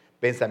Jehová,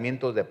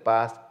 pensamientos de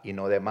paz y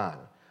no de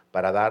mal,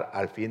 para dar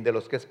al fin de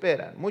los que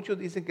esperan. Muchos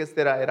dicen que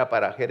este era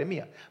para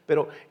Jeremías,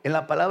 pero en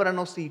la palabra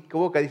no se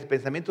equivoca, dice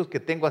pensamientos que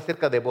tengo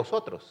acerca de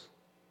vosotros.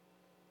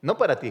 No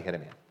para ti,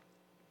 Jeremías,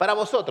 para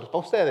vosotros, para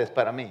ustedes,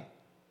 para mí.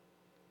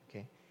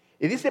 ¿Okay?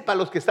 Y dice para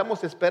los que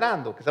estamos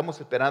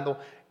esperando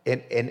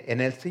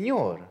en el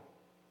Señor.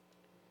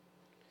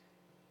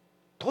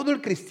 Todo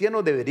el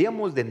cristiano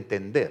deberíamos de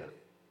entender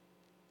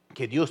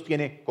que Dios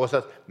tiene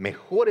cosas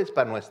mejores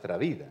para nuestra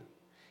vida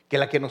que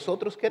la que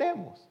nosotros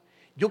queremos.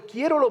 Yo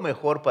quiero lo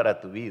mejor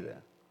para tu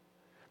vida,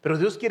 pero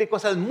Dios quiere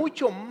cosas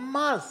mucho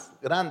más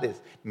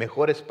grandes,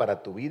 mejores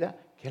para tu vida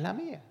que la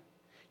mía.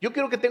 Yo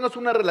quiero que tengas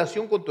una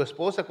relación con tu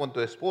esposa, con tu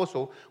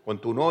esposo,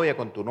 con tu novia,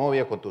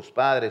 con tus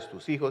padres,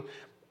 tus hijos,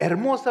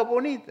 hermosa,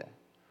 bonita.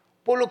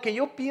 Por lo que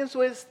yo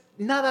pienso es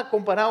nada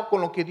comparado con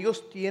lo que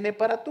Dios tiene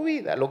para tu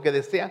vida, lo que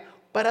desea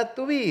para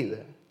tu vida.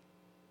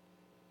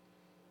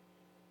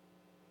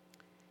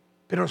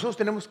 Pero nosotros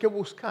tenemos que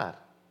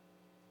buscar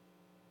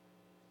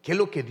qué es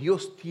lo que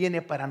Dios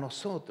tiene para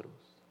nosotros.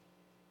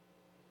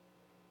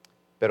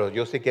 Pero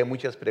yo sé que hay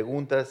muchas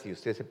preguntas y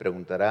usted se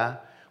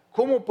preguntará,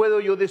 ¿cómo puedo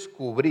yo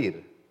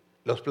descubrir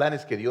los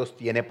planes que Dios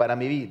tiene para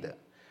mi vida?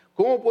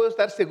 ¿Cómo puedo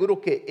estar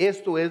seguro que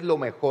esto es lo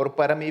mejor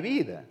para mi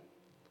vida?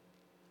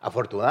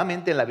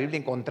 Afortunadamente en la Biblia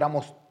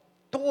encontramos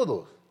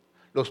todos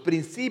los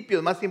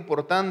principios más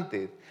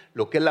importantes,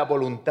 lo que es la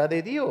voluntad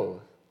de Dios.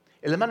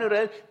 El hermano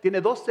Israel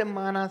tiene 2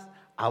 semanas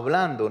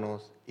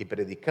hablándonos y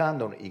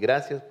predicándonos, y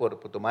gracias por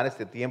tomar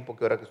este tiempo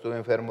que ahora que estuve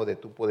enfermo de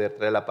tú poder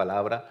traer la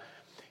palabra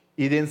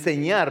y de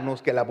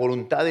enseñarnos que la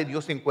voluntad de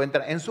Dios se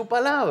encuentra en su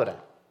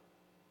palabra.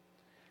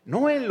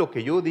 No en lo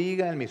que yo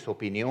diga, en mis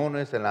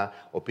opiniones, en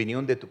la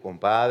opinión de tu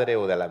compadre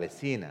o de la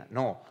vecina.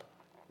 No,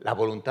 la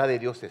voluntad de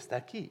Dios está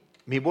aquí.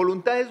 Mi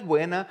voluntad es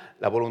buena,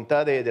 la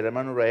voluntad del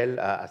hermano Israel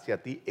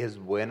hacia ti es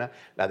buena,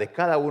 la de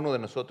cada uno de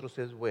nosotros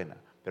es buena,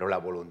 pero la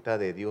voluntad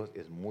de Dios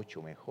es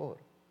mucho mejor.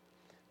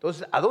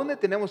 Entonces, ¿a dónde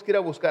tenemos que ir a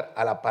buscar?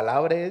 A la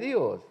palabra de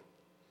Dios.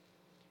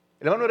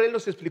 El hermano Israel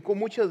nos explicó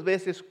muchas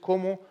veces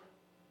cómo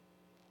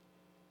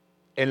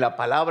en la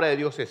palabra de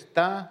Dios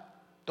están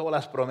todas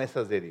las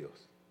promesas de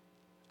Dios.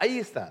 Ahí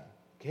están.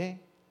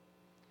 ¿Okay?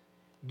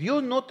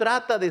 Dios no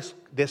trata de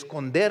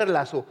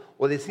esconderlas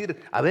o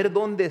decir, a ver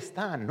dónde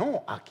están.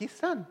 No, aquí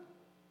están.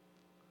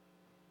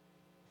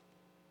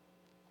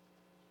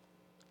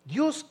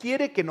 Dios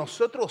quiere que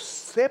nosotros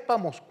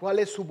sepamos cuál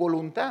es su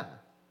voluntad.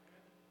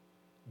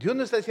 Dios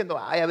no está diciendo,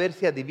 ay, a ver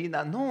si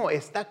adivina. No,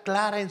 está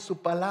clara en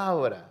su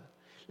palabra.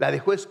 La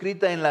dejó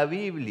escrita en la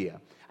Biblia.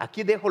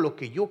 Aquí dejo lo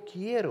que yo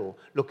quiero,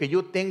 lo que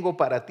yo tengo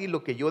para ti,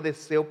 lo que yo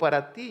deseo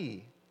para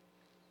ti.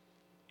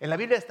 En la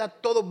Biblia está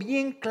todo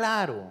bien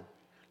claro,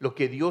 lo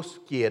que Dios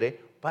quiere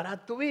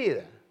para tu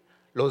vida,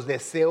 los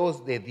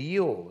deseos de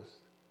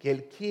Dios que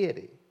Él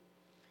quiere.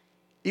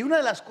 Y una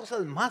de las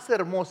cosas más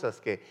hermosas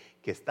que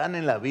están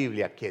en la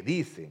Biblia, que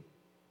dice,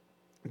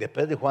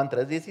 después de Juan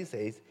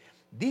 3:16,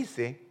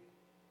 dice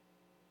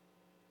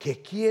que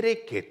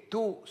quiere que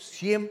tú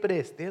siempre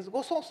estés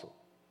gozoso.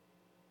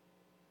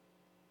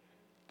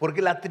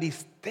 Porque la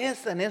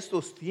tristeza en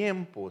estos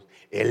tiempos,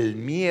 el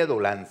miedo,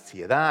 la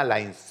ansiedad, la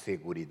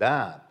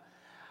inseguridad,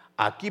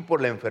 aquí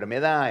por la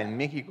enfermedad, en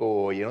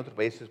México y en otros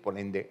países por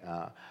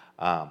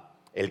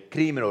el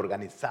crimen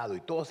organizado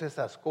y todas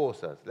esas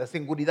cosas, la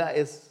inseguridad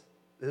es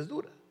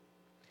dura.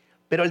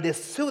 Pero el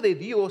deseo de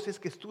Dios es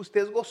que tú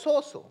estés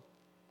gozoso.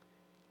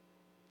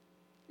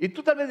 Y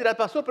tú tal vez dirás,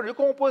 pastor, pero yo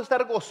cómo puedo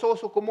estar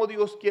gozoso, cómo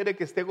Dios quiere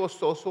que esté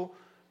gozoso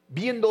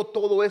viendo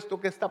todo esto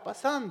que está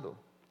pasando.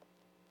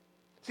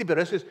 Sí, pero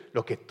eso es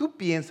lo que tú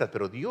piensas,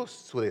 pero Dios,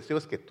 su deseo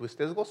es que tú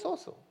estés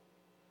gozoso.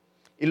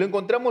 Y lo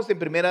encontramos en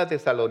 1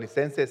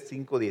 Tesalonicenses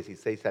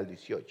 5:16 al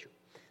 18.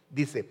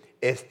 Dice,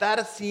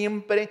 estar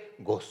siempre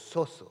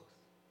gozosos,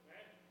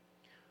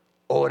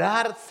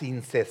 orar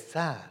sin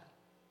cesar,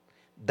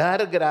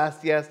 dar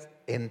gracias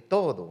en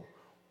todo,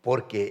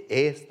 porque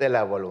esta es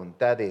la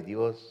voluntad de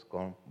Dios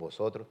con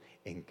vosotros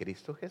en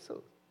Cristo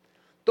Jesús.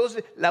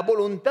 Entonces, la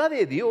voluntad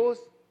de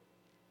Dios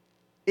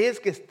es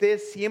que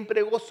estés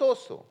siempre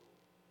gozoso.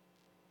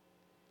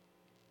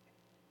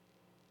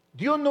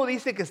 Dios no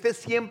dice que estés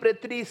siempre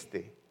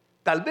triste.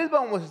 Tal vez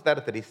vamos a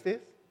estar tristes,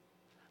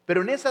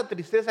 pero en esa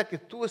tristeza que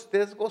tú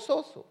estés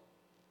gozoso.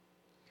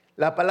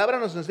 La palabra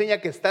nos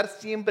enseña que estar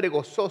siempre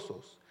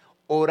gozosos,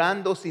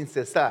 orando sin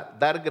cesar,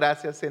 dar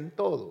gracias en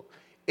todo.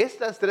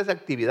 Estas 3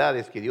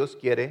 actividades que Dios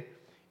quiere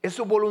es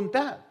su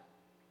voluntad.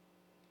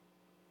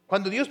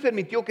 Cuando Dios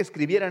permitió que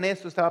escribieran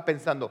esto, estaba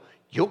pensando,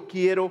 yo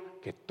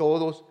quiero que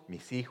todos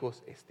mis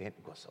hijos estén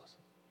gozosos.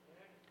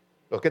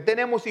 Los que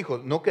tenemos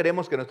hijos, ¿no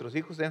queremos que nuestros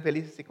hijos sean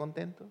felices y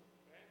contentos?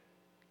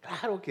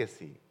 Claro que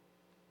sí.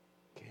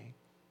 Okay.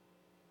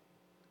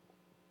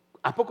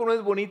 ¿A poco no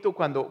es bonito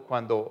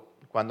cuando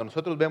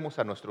nosotros vemos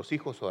a nuestros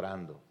hijos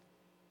orando?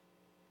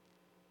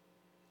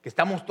 Que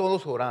estamos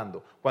todos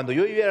orando. Cuando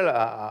yo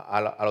iba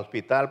al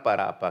hospital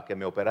para que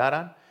me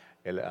operaran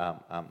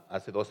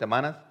hace 2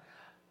 semanas,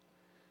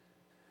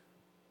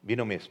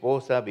 vino mi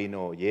esposa,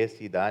 vino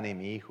Jesse, Dani,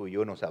 mi hijo y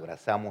yo, nos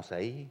abrazamos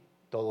ahí,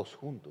 todos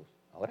juntos,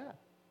 a orar,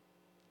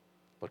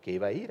 porque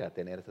iba a ir a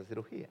tener esa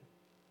cirugía.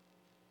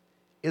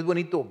 Es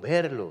bonito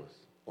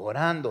verlos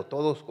orando,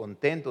 todos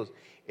contentos,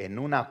 en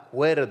un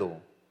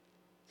acuerdo.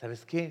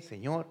 ¿Sabes qué,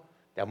 Señor?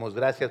 Te damos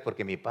gracias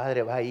porque mi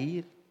padre va a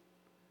ir,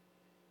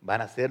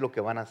 van a hacer lo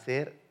que van a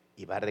hacer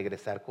y va a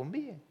regresar con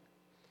bien.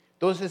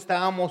 Entonces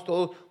estábamos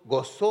todos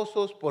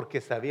gozosos porque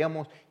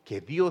sabíamos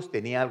que Dios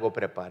tenía algo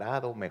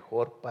preparado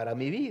mejor para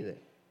mi vida.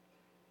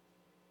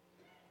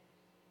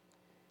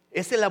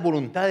 Esa es la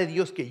voluntad de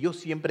Dios, que yo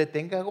siempre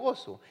tenga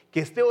gozo,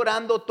 que esté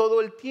orando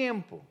todo el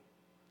tiempo.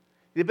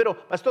 Dice,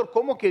 pero pastor,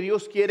 ¿cómo que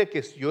Dios quiere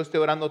que yo esté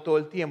orando todo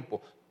el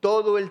tiempo?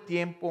 Todo el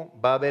tiempo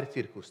va a haber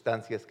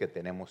circunstancias que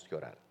tenemos que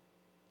orar.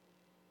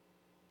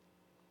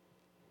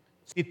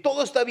 Si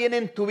todo está bien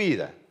en tu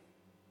vida,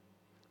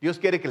 Dios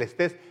quiere que le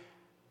estés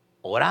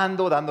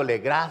orando, dándole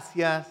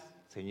gracias,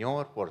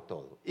 Señor, por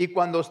todo. Y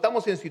cuando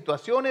estamos en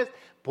situaciones,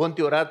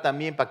 ponte a orar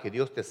también para que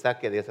Dios te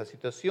saque de esa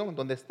situación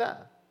donde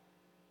está.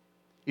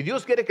 Y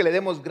Dios quiere que le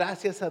demos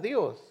gracias a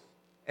Dios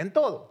en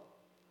todo,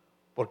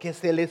 porque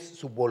Él es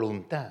su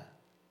voluntad.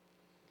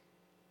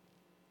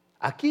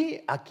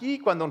 Aquí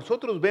cuando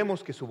nosotros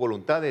vemos que su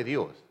voluntad de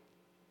Dios,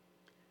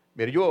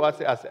 mira, yo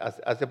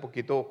hace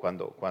poquito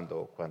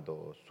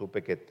cuando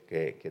supe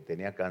que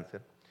tenía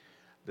cáncer,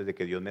 desde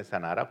que Dios me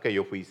sanara, que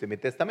yo hice mi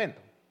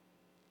testamento.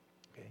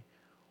 Okay.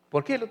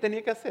 ¿Por qué lo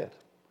tenía que hacer?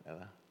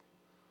 ¿Verdad?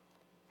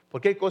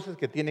 Porque hay cosas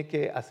que tiene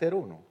que hacer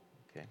uno.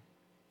 Okay.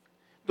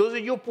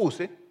 Entonces yo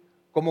puse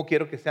cómo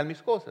quiero que sean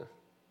mis cosas.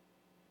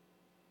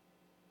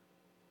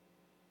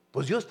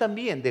 Pues Dios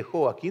también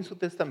dejó aquí en su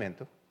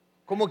testamento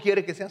cómo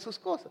quiere que sean sus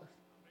cosas.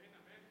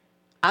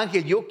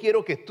 Ángel, yo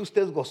quiero que tú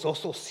estés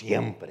gozoso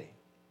siempre,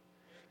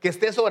 que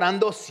estés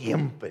orando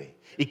siempre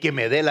y que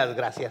me dé las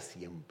gracias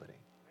siempre.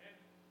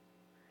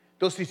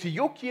 Entonces, si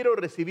yo quiero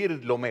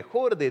recibir lo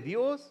mejor de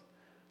Dios,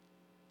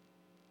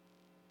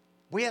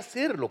 voy a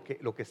hacer lo que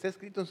está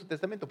escrito en su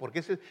testamento, porque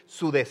ese es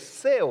su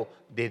deseo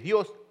de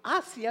Dios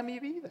hacia mi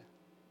vida.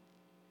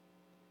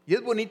 Y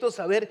es bonito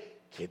saber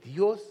que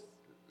Dios,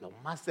 lo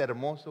más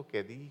hermoso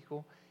que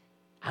dijo,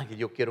 Ángel,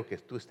 yo quiero que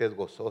tú estés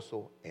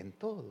gozoso en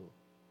todo.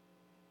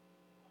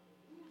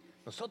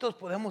 Nosotros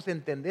podemos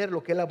entender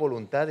lo que es la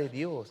voluntad de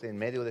Dios en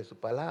medio de su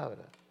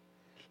palabra.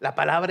 La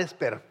palabra es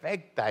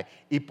perfecta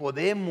y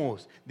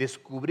podemos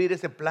descubrir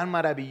ese plan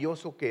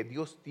maravilloso que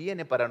Dios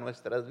tiene para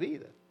nuestras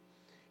vidas.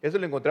 Eso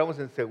lo encontramos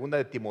en 2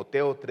 de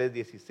Timoteo 3,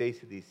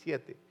 16 y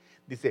 17.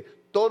 Dice,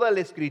 toda la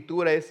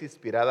escritura es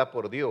inspirada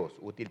por Dios,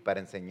 útil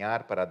para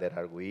enseñar, para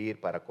redarguir,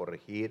 para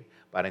corregir,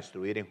 para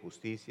instruir en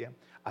justicia,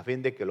 a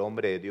fin de que el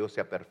hombre de Dios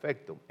sea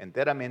perfecto,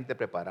 enteramente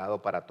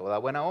preparado para toda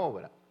buena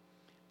obra.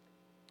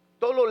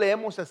 Todo lo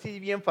leemos así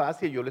bien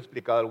fácil, yo lo he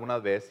explicado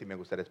algunas veces y me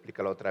gustaría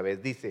explicarlo otra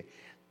vez. Dice,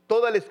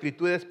 toda la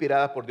escritura es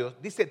inspirada por Dios,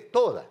 dice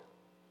toda,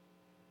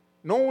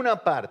 no una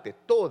parte,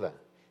 toda.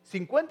 Si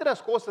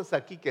encuentras cosas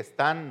aquí que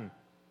están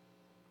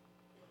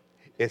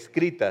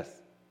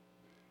escritas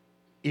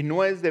y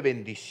no es de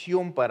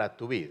bendición para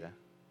tu vida,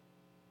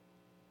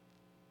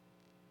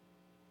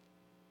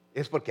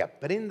 es porque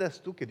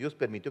aprendas tú que Dios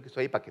permitió que esto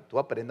ahí para que tú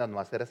aprendas no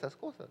a hacer esas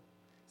cosas.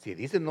 Si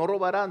dice no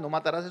robarás, no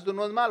matarás, esto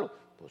no es malo,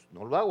 pues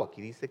no lo hago,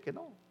 aquí dice que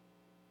no.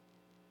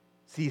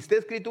 Si está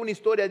escrito una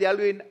historia de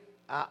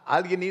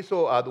alguien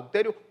hizo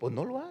adulterio, pues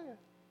no lo haga.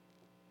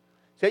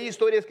 Si hay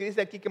historias que dice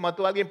aquí que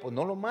mató a alguien, pues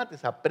no lo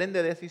mates,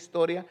 aprende de esa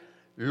historia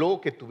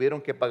lo que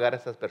tuvieron que pagar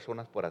esas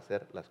personas por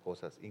hacer las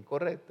cosas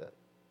incorrectas.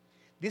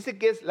 Dice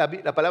que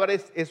la palabra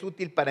es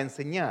útil para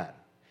enseñar.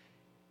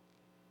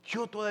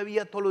 Yo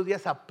todavía todos los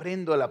días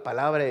aprendo la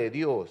palabra de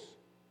Dios,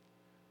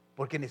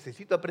 porque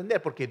necesito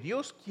aprender, porque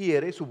Dios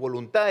quiere, su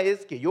voluntad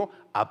es que yo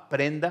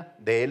aprenda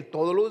de Él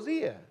todos los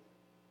días.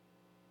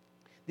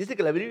 Dice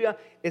que la Biblia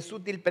es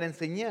útil para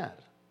enseñar.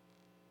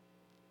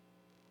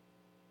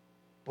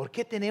 ¿Por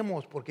qué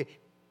tenemos? Porque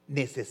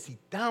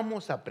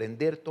necesitamos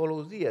aprender todos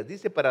los días.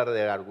 Dice para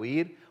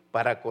redarguir,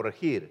 para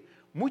corregir.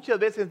 Muchas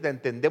veces la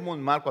entendemos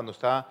mal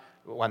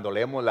cuando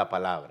leemos la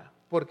palabra.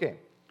 ¿Por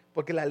qué?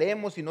 Porque la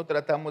leemos y no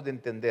tratamos de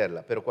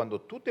entenderla. Pero cuando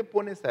tú te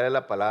pones a leer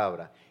la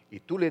palabra y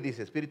tú le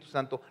dices, Espíritu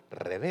Santo,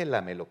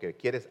 revélame lo que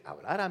quieres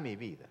hablar a mi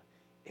vida,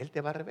 Él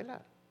te va a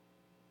revelar.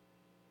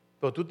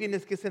 Pero tú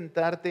tienes que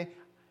sentarte,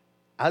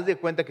 haz de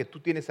cuenta que tú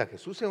tienes a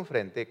Jesús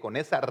enfrente con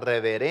esa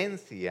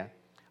reverencia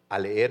a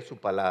leer su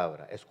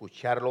palabra,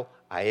 escucharlo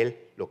a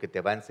Él, lo que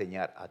te va a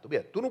enseñar a tu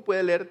vida. Tú no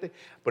puedes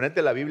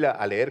ponerte la Biblia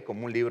a leer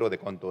como un libro de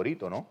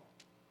Contorito, ¿no?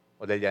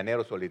 O del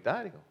llanero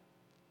solitario.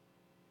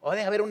 O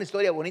de haber una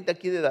historia bonita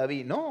aquí de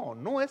David. No,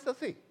 no es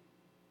así.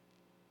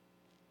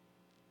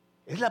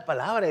 Es la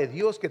palabra de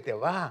Dios que te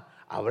va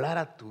hablar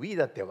a tu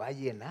vida, te va a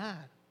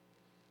llenar.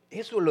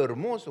 Eso es lo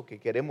hermoso que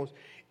queremos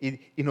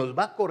y nos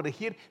va a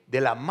corregir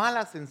de las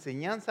malas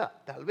enseñanzas,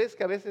 tal vez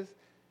que a veces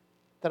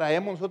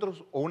traemos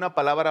nosotros o una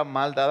palabra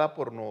mal dada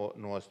por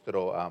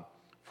nuestra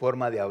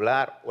forma de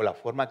hablar o la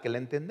forma que la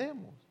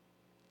entendemos.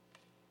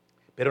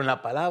 Pero en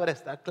la palabra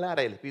está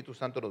clara y el Espíritu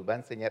Santo nos va a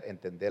enseñar a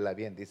entenderla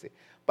bien. Dice,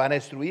 para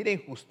instruir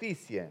en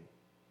justicia.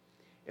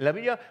 En la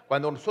Biblia,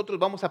 cuando nosotros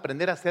vamos a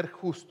aprender a ser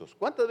justos,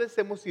 ¿cuántas veces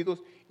hemos sido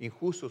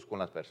injustos con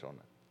las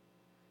personas?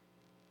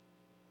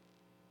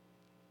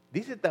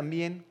 Dice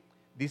también,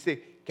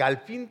 dice que al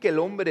fin que el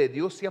hombre de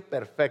Dios sea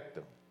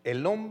perfecto,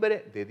 el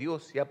hombre de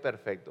Dios sea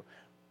perfecto.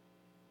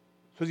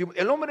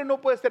 El hombre no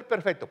puede ser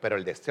perfecto, pero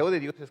el deseo de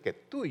Dios es que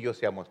tú y yo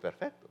seamos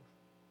perfectos.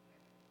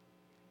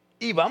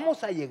 Y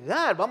vamos a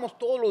llegar, vamos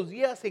todos los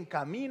días en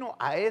camino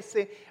a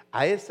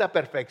esa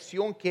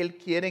perfección que Él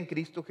quiere en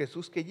Cristo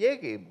Jesús que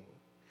llegue.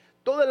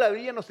 Toda la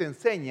Biblia nos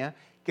enseña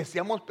que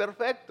seamos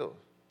perfectos.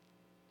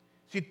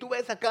 Si tú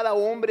ves a cada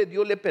hombre,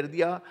 Dios le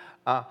pedía,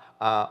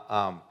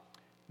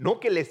 no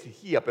que le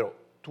exigía, pero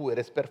tú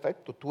eres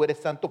perfecto, tú eres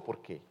santo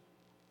porque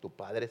tu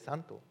Padre es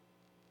santo.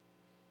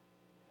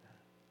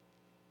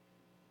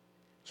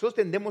 Nosotros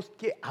tenemos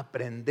que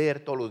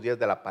aprender todos los días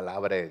de la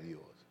palabra de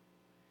Dios.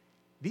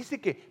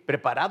 Dice que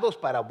preparados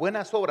para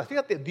buenas obras.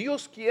 Fíjate,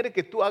 Dios quiere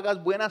que tú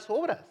hagas buenas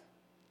obras.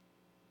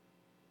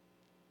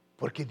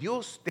 Porque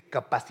Dios te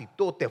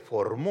capacitó, te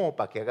formó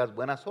para que hagas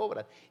buenas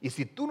obras. Y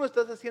si tú no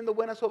estás haciendo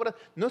buenas obras,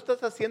 no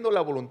estás haciendo la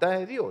voluntad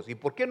de Dios. ¿Y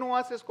por qué no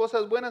haces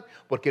cosas buenas?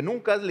 Porque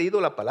nunca has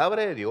leído la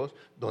palabra de Dios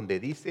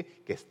donde dice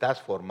que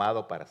estás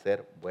formado para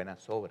hacer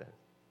buenas obras.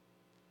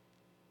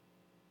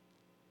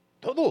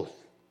 Todos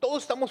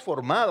estamos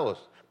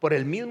formados. Por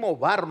el mismo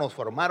barro nos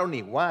formaron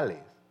iguales.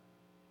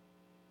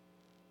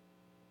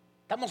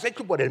 Estamos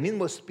hechos por el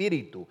mismo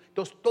espíritu.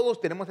 Entonces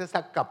todos tenemos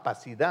esa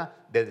capacidad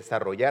de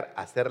desarrollar,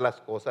 hacer las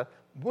cosas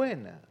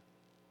buenas.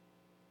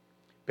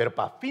 Pero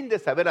para fin de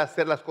saber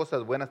hacer las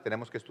cosas buenas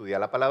tenemos que estudiar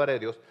la palabra de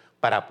Dios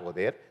para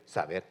poder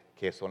saber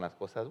qué son las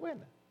cosas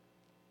buenas.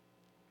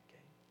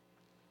 Okay.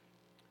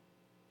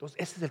 Entonces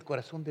ese es el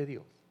corazón de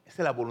Dios.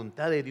 Esa es la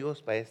voluntad de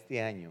Dios para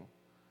este año.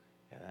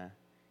 ¿Verdad?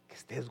 Que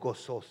estés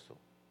gozoso.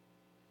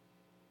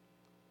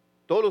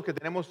 Todos los que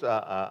tenemos,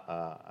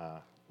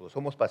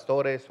 somos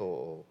pastores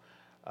o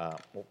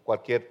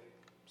cualquier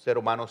ser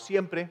humano,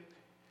 siempre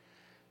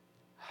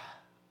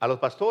a los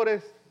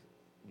pastores,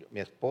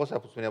 mi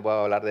esposa, pues voy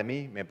a hablar de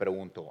mí, me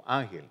preguntó,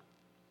 Ángel,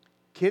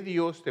 ¿qué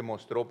Dios te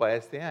mostró para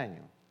este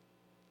año?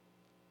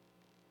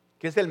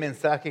 ¿Qué es el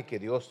mensaje que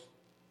Dios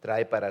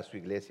trae para su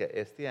iglesia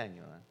este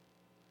año?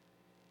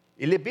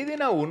 Y le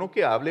piden a uno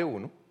que hable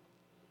uno,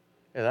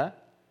 ¿verdad?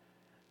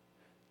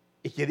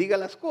 Y que diga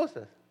las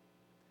cosas.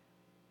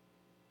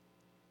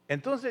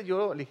 Entonces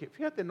yo le dije,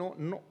 fíjate, no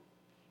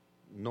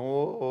he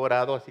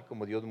orado así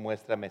como Dios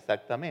muéstrame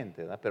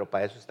exactamente, ¿verdad? Pero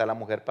para eso está la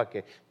mujer, para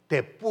que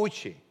te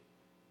puche,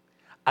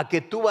 a que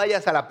tú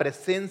vayas a la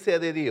presencia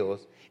de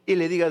Dios y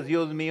le digas,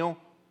 Dios mío,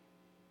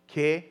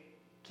 ¿qué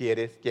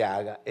quieres que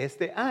haga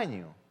este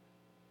año?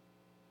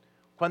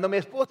 Cuando mi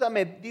esposa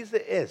me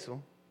dice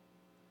eso,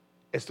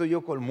 estoy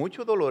yo con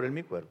mucho dolor en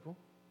mi cuerpo,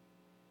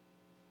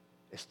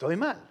 estoy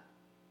mal.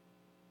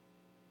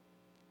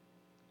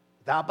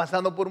 Estaba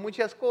pasando por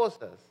muchas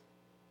cosas.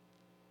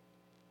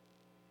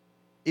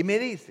 Y me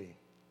dice,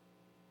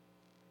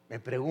 me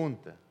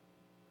pregunta,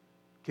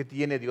 ¿qué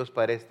tiene Dios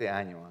para este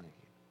año, Ángel?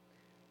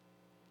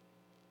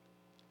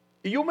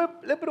 Y yo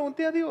le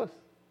pregunté a Dios.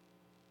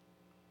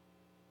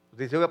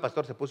 Dice, oiga,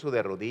 pastor, se puso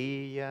de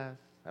rodillas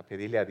a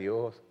pedirle a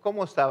Dios.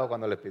 ¿Cómo estaba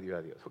cuando le pidió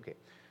a Dios? Okay.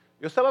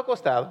 Yo estaba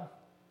acostado,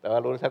 estaba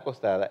Lourdes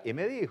acostada, y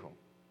me dijo.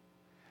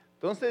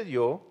 Entonces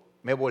yo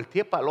me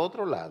volteé para el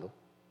otro lado,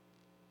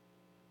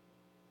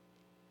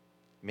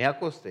 me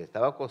acosté,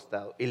 estaba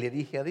acostado, y le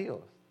dije a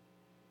Dios.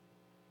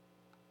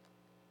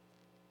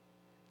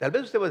 Tal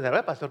vez usted va a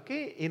decir, pastor,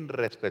 qué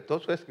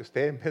irrespetuoso es que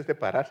usted en vez de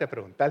pararse a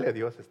preguntarle a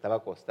Dios estaba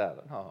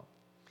acostado. No,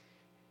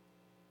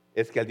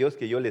 es que al Dios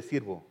que yo le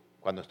sirvo,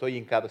 cuando estoy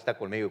hincado está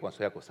conmigo y cuando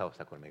estoy acostado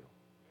está conmigo.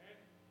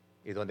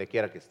 Y donde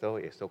quiera que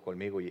estoy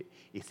conmigo. Y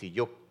si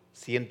yo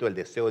siento el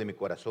deseo de mi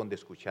corazón de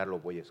escucharlo,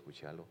 voy a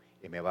escucharlo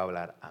y me va a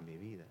hablar a mi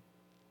vida.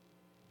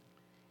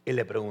 Y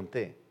le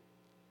pregunté,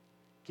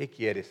 ¿qué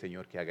quiere,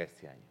 Señor, que haga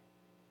este año?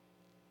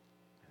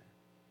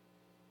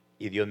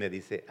 Y Dios me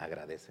dice,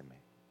 agradéceme.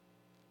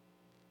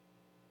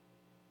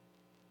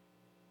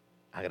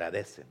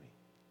 Agradéceme.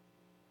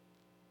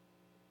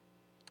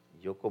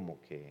 Yo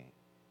como que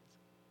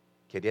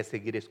quería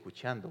seguir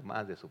escuchando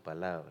más de su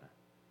palabra.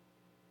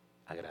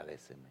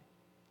 Agradéceme.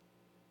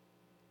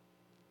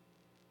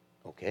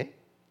 ¿Ok?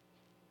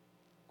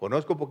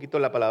 Conozco un poquito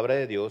la palabra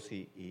de Dios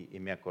y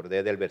me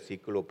acordé del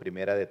versículo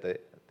 1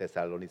 de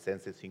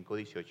Tesalonicenses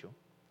 5:18.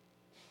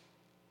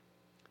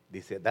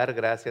 Dice, dar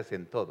gracias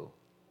en todo,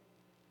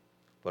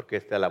 porque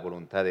esta es la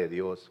voluntad de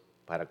Dios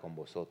para con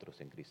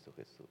vosotros en Cristo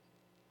Jesús.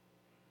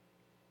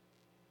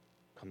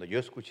 Cuando yo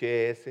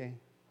escuché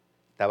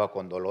estaba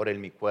con dolor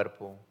en mi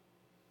cuerpo,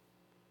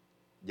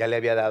 Ya le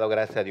había dado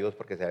gracias a Dios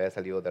porque se había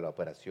salido de la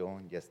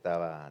operación, ya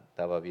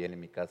estaba bien en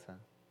mi casa.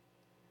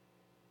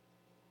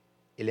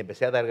 Y le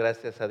empecé a dar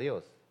gracias a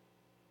Dios.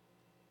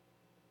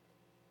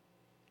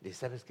 Le dije,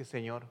 ¿sabes qué,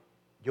 Señor?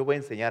 Yo voy a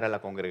enseñar a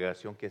la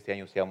congregación que este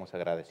año seamos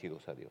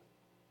agradecidos a Dios.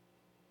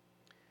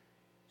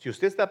 Si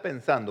usted está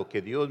pensando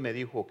que Dios me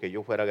dijo que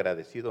yo fuera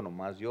agradecido,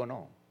 nomás yo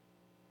no.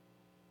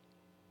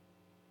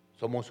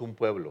 Somos un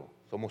pueblo,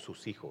 somos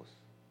sus hijos.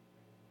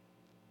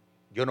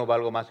 Yo no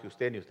valgo más que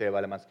usted, ni usted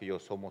vale más que yo.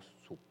 Somos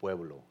su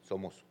pueblo,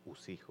 somos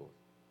sus hijos.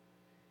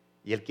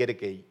 Y Él quiere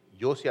que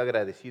yo sea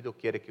agradecido,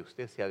 quiere que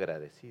usted sea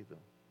agradecido.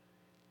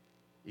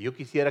 Y yo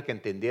quisiera que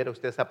entendiera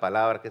usted esa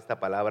palabra, que esta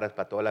palabra es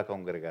para toda la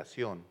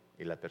congregación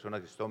y las personas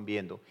que están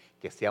viendo,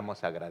 que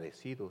seamos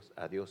agradecidos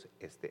a Dios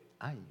este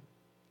año.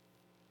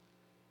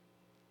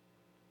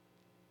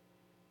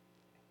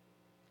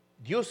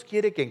 Dios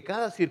quiere que en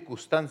cada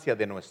circunstancia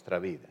de nuestra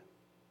vida,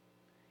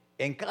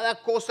 en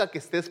cada cosa que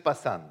estés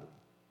pasando,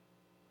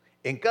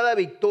 en cada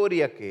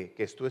victoria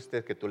que tú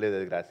estés, que tú le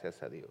des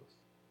gracias a Dios.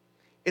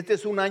 Este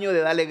es un año de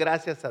darle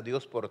gracias a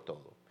Dios por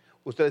todo.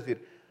 Usted va a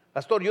decir,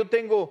 pastor, yo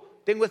tengo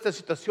esta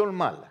situación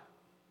mala.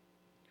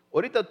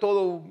 Ahorita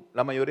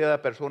la mayoría de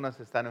las personas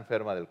están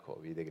enfermas del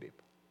COVID, de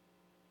gripe.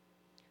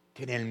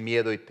 Tienen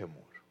miedo y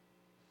temor.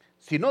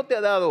 Si no te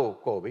ha dado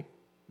COVID,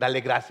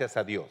 dale gracias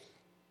a Dios.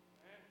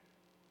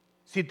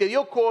 Si te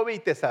dio COVID y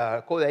te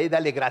sacó de ahí,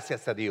 dale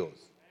gracias a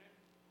Dios.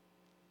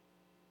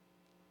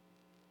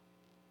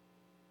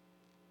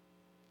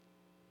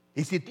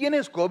 Y si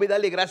tienes COVID,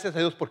 dale gracias a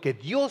Dios porque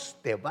Dios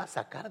te va a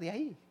sacar de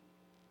ahí.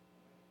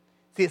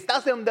 Si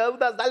estás en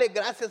deudas, dale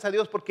gracias a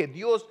Dios porque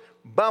Dios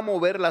va a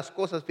mover las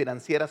cosas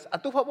financieras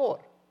a tu favor.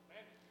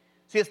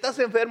 Si estás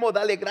enfermo,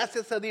 dale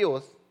gracias a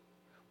Dios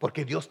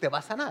porque Dios te va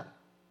a sanar.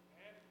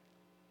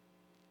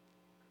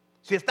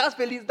 Si estás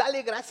feliz,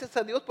 dale gracias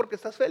a Dios porque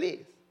estás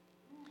feliz.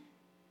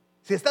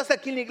 Si estás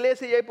aquí en la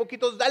iglesia y hay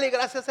poquitos, dale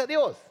gracias a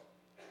Dios.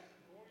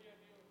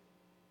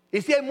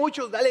 Y si hay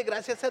muchos, dale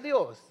gracias a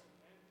Dios.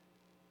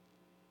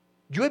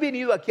 Yo he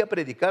venido aquí a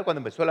predicar cuando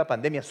empezó la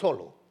pandemia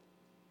solo.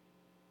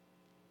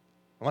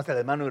 Nomás el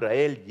hermano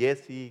Israel,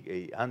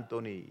 Jesse,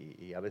 Anthony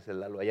y a veces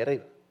Lalo allá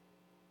arriba.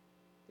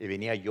 Y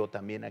venía yo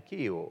también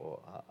aquí,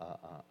 o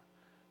a la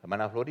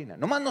hermana Florina.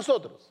 Nomás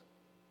nosotros.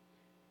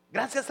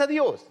 Gracias a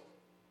Dios.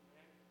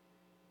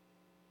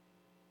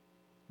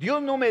 Dios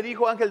no me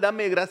dijo, Ángel,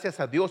 dame gracias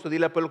a Dios o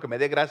dile al pueblo que me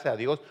dé gracias a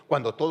Dios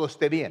cuando todo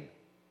esté bien.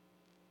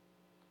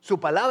 Su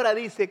palabra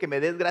dice que me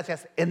des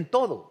gracias en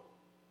todo.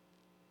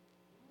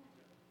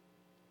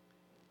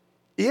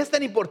 Y es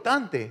tan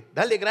importante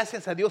darle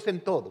gracias a Dios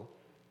en todo,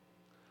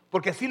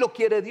 porque así lo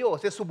quiere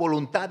Dios, es su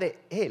voluntad de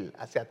Él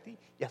hacia ti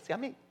y hacia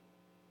mí.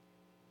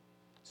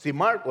 Si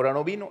Mark ahora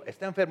no vino,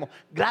 está enfermo,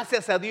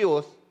 gracias a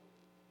Dios,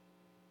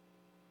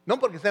 no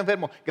porque está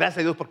enfermo, gracias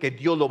a Dios porque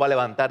Dios lo va a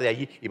levantar de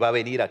allí y va a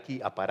venir aquí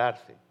a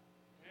pararse.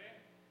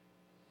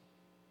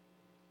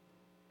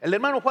 El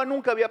hermano Juan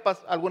nunca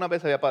alguna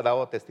vez había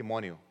dado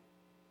testimonio.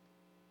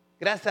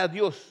 Gracias a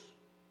Dios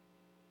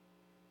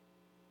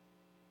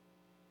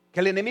que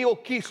el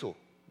enemigo quiso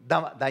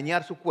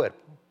dañar su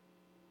cuerpo,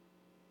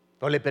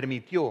 pero le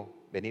permitió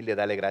venirle a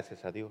darle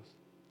gracias a Dios.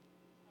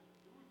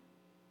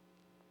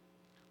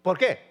 ¿Por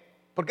qué?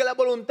 Porque la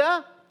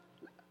voluntad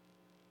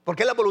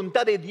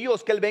de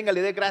Dios que Él venga y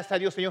le dé gracias a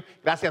Dios, Señor.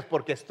 Gracias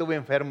porque estuve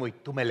enfermo y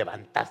tú me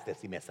levantaste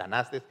y me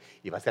sanaste,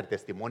 y va a ser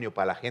testimonio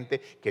para la gente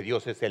que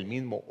Dios es el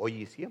mismo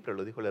hoy y siempre,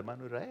 lo dijo el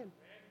hermano Israel.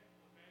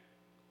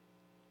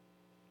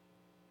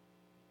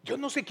 Dios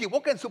no se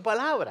equivoca en su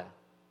palabra.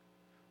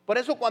 Por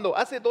eso cuando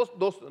hace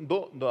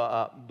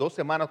dos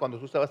semanas, cuando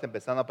tú estabas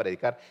empezando a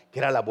predicar, que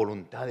era la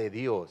voluntad de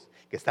Dios,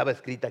 que estaba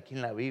escrita aquí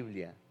en la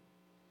Biblia,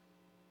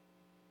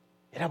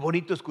 era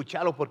bonito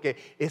escucharlo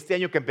porque este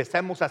año que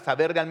empezamos a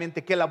saber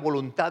realmente qué es la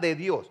voluntad de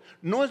Dios.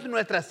 No es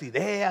nuestras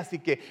ideas y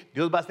que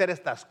Dios va a hacer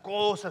estas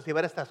cosas y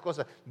ver estas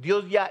cosas.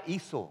 Dios ya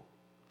hizo.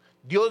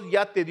 Dios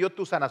ya te dio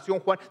tu sanación,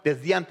 Juan,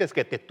 desde antes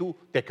que tú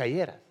te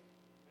cayeras.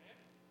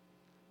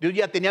 Dios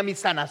ya tenía mi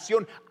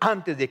sanación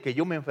antes de que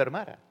yo me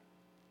enfermara.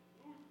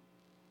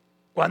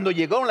 Cuando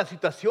llegó la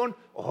situación,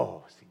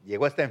 sí,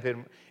 llegó esta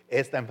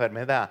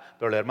enfermedad,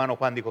 pero el hermano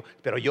Juan dijo,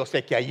 pero yo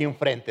sé que ahí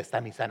enfrente está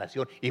mi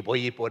sanación y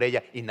voy a ir por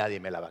ella y nadie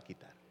me la va a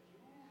quitar.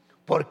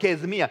 Porque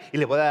es mía y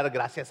le voy a dar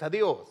gracias a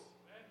Dios.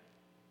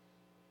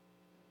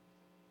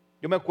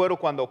 Yo me acuerdo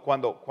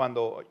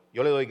cuando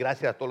yo le doy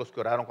gracias a todos los que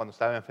oraron cuando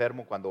estaba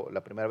enfermo, cuando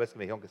la primera vez que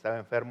me dijeron que estaba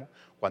enfermo,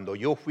 cuando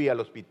yo fui al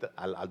hospital,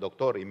 al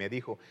doctor y me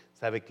dijo,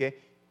 ¿sabe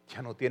qué?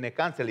 Ya no tiene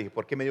cáncer. Le dije,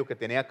 ¿por qué me dijo que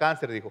tenía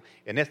cáncer? Le dijo,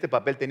 en este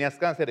papel tenías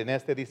cáncer, en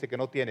este dice que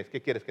no tienes.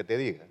 ¿Qué quieres que te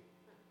diga?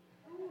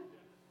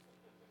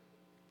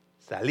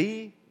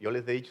 Salí, yo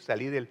les he dicho,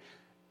 salí del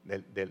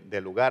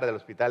lugar del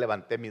hospital,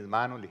 levanté mis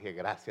manos, le dije,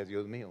 gracias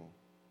Dios mío.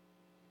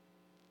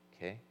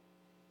 ¿Qué?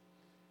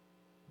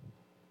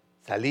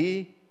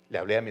 Salí, le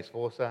hablé a mi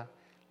esposa,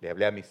 le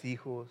hablé a mis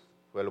hijos,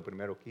 fue lo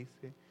primero que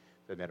hice,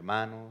 a mis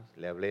hermanos,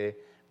 le hablé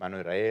a hermano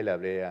Israel, le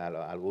hablé a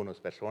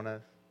algunas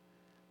personas.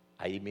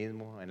 Ahí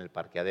mismo en el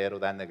parqueadero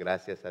dando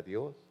gracias a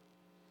Dios.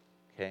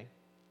 Okay.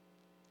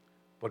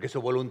 Porque su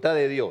voluntad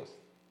de Dios,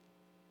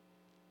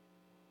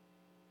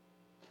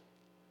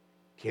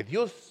 que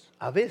Dios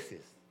a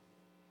veces,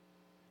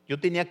 yo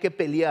tenía que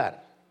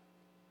pelear,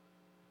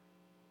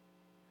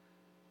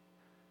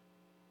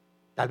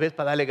 tal vez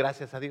para darle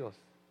gracias a Dios.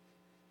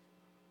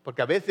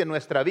 Porque a veces en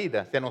nuestra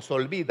vida se nos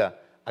olvida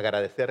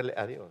agradecerle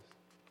a Dios.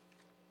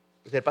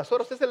 Dice, el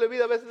pastor, ¿a usted se le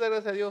olvida a veces dar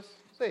gracias a Dios?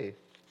 Sí.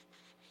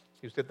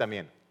 Y usted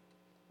también,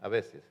 a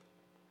veces.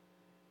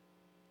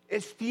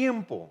 Es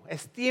tiempo.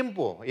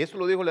 Y eso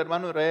lo dijo el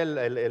hermano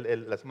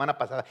Israel la semana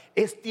pasada.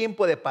 Es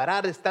tiempo de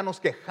parar de estarnos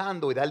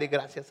quejando y darle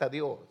gracias a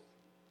Dios.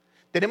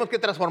 Tenemos que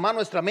transformar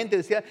nuestra mente,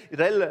 decía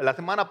Israel la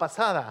semana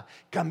pasada.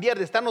 Cambiar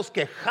de estarnos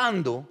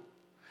quejando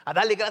a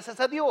darle gracias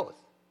a Dios.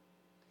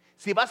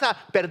 Si vas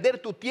a perder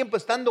tu tiempo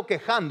estando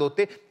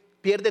quejándote,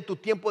 pierde tu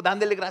tiempo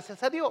dándole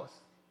gracias a Dios.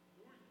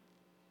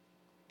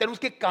 Tenemos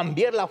que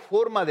cambiar la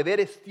forma de ver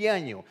este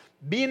año.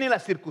 Vienen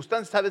las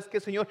circunstancias, ¿sabes qué,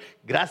 Señor?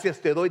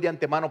 Gracias te doy de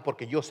antemano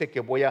porque yo sé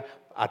que voy a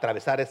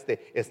atravesar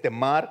este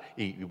mar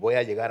y voy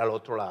a llegar al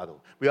otro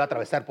lado. Voy a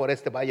atravesar por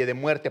este valle de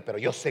muerte, pero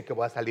yo sé que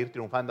voy a salir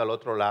triunfando al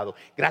otro lado.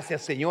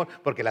 Gracias, Señor,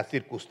 porque las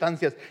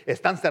circunstancias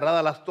están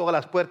cerradas todas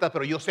las puertas,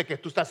 pero yo sé que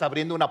tú estás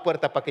abriendo una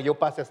puerta para que yo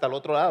pase hasta el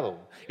otro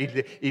lado. Y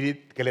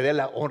que le dé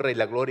la honra y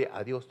la gloria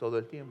a Dios todo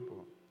el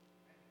tiempo.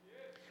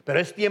 Pero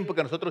es tiempo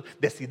que nosotros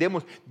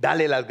decidamos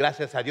darle las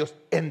gracias a Dios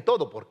en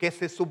todo, porque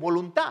esa es su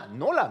voluntad,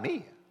 no la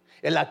mía,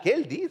 es la que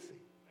Él dice.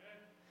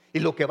 Y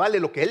lo que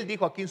vale, lo que Él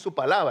dijo aquí en su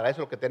palabra,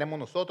 eso es lo que tenemos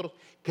nosotros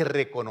que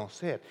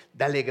reconocer,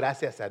 darle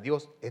gracias a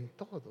Dios en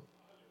todo.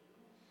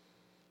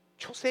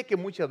 Yo sé que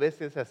muchas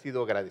veces has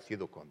sido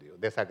agradecido con Dios,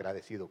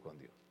 desagradecido con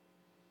Dios.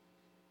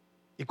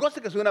 Y conste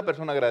que soy una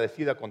persona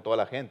agradecida con toda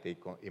la gente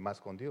y más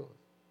con Dios.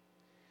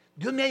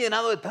 Dios me ha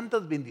llenado de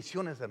tantas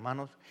bendiciones,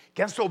 hermanos,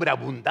 que han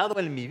sobreabundado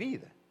en mi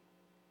vida.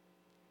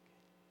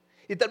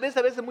 Y tal vez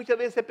muchas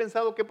veces he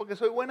pensado que porque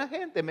soy buena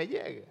gente me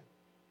llega.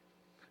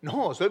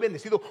 No, soy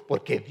bendecido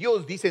porque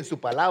Dios dice en su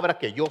palabra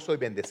que yo soy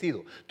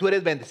bendecido. Tú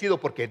eres bendecido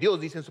porque Dios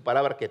dice en su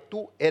palabra que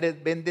tú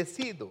eres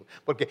bendecido.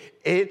 Porque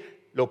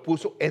Él lo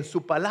puso en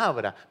su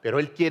palabra, pero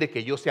Él quiere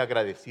que yo sea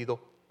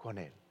agradecido con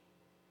Él.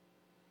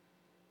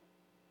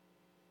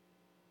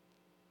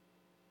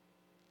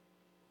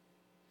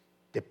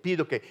 Te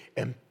pido que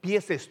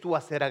empieces tú a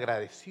ser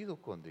agradecido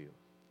con Dios.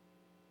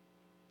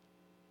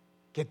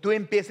 Que tú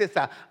empieces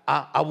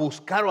a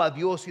buscar a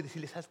Dios y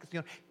decirle, ¿sabes qué,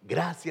 Señor?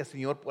 Gracias,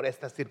 Señor, por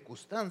esta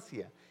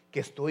circunstancia que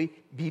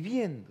estoy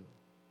viviendo.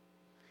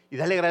 Y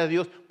dale gracias a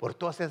Dios por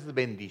todas esas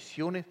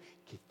bendiciones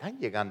que están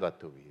llegando a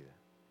tu vida.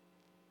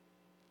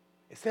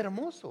 Es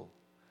hermoso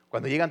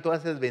cuando llegan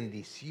todas esas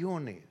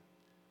bendiciones.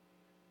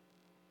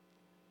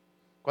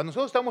 Cuando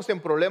nosotros estamos en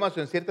problemas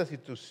o en ciertas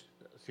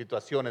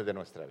situaciones de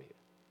nuestra vida,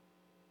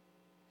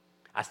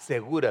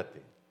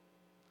 asegúrate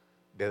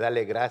de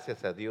darle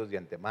gracias a Dios de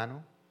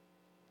antemano.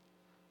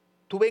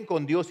 Tú ven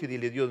con Dios y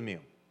dile, Dios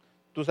mío,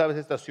 tú sabes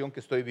esta situación que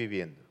estoy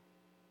viviendo.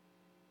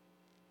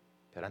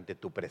 Pero ante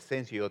tu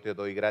presencia yo te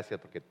doy gracias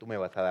porque tú me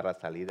vas a dar la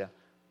salida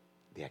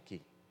de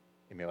aquí.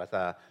 Y me vas a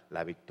dar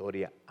la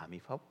victoria a mi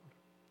favor.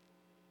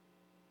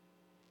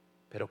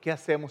 Pero ¿qué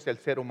hacemos el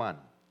ser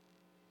humano?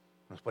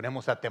 Nos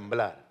ponemos a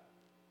temblar.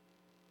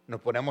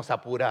 Nos ponemos a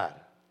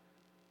apurar.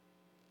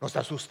 Nos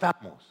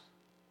asustamos.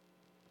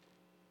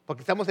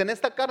 Porque estamos en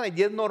esta carne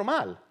y es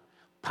normal.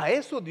 Para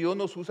eso Dios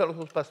nos usa a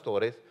los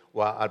pastores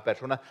o a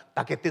personas,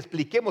 para que te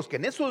expliquemos que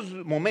en esos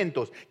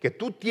momentos que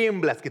tú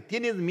tiemblas, que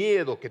tienes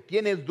miedo, que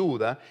tienes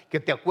duda, que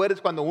te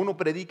acuerdes cuando uno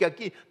predica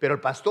aquí, pero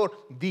el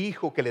pastor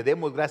dijo que le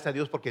demos gracias a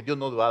Dios porque Dios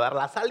nos va a dar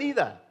la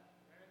salida.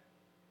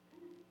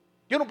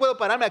 Yo no puedo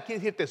pararme aquí y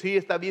decirte, sí,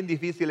 está bien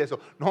difícil eso.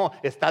 No,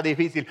 está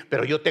difícil,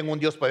 pero yo tengo un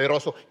Dios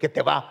poderoso que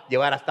te va a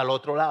llevar hasta el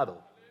otro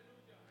lado.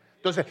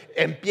 Entonces,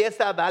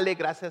 empieza a darle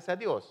gracias a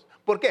Dios.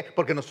 ¿Por qué?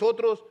 Porque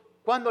nosotros,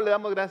 ¿cuándo le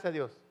damos gracias a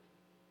Dios?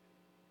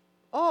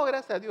 Oh,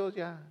 gracias a Dios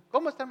ya.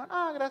 ¿Cómo está, hermano?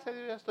 Ah, gracias a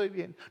Dios ya estoy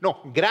bien. No,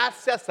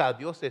 gracias a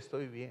Dios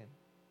estoy bien.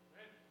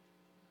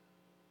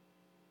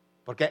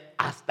 Porque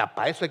hasta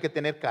para eso hay que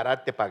tener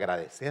carácter para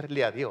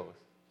agradecerle a Dios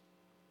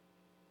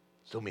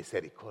su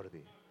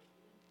misericordia.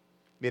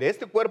 Mire,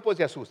 este cuerpo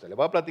se asusta. Le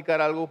voy a platicar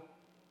algo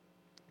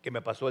que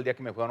me pasó el día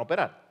que me fueron a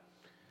operar.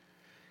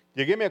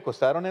 Llegué, me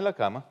acostaron en la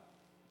cama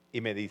y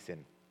me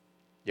dicen,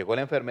 llegó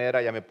la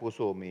enfermera, ya me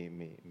puso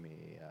mi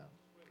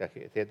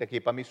cajeta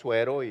aquí para mi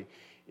suero y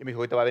me dijo,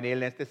 ahorita va a venir el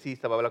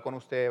anestesista, va a hablar con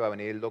usted, va a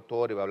venir el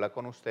doctor y va a hablar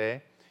con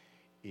usted.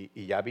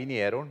 Y ya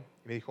vinieron.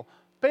 Y me dijo,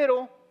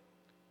 pero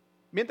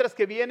mientras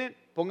que vienen,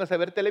 póngase a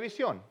ver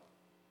televisión.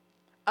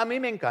 A mí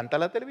me encanta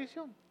la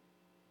televisión.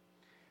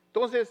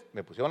 Entonces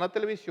me pusieron la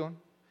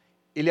televisión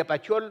y le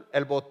apachó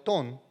el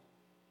botón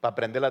para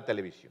prender la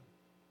televisión.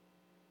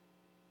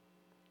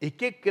 ¿Y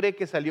qué cree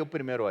que salió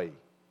primero ahí?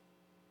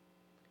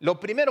 Lo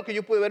primero que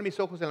yo pude ver mis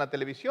ojos en la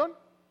televisión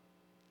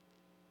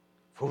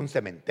fue un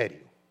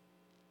cementerio.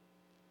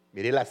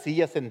 Miré las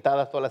sillas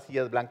sentadas, todas las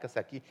sillas blancas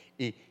aquí,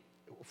 y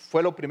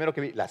fue lo primero que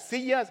vi. Las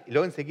sillas, y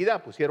luego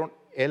enseguida pusieron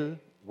el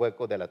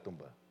hueco de la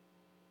tumba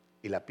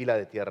y la pila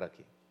de tierra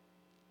aquí.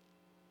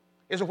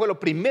 Eso fue lo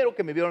primero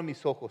que me vieron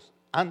mis ojos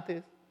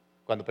antes,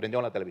 cuando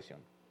prendió la televisión.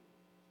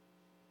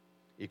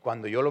 Y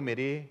cuando yo lo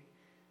miré,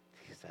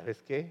 dije,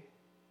 ¿sabes qué?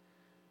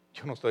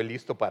 Yo no estoy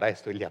listo para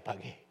esto y le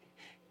apagué.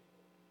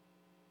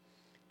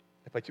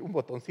 Le paché un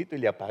botoncito y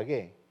le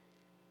apagué.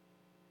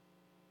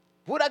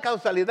 Pura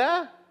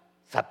causalidad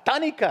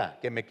satánica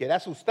que me quiere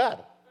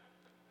asustar.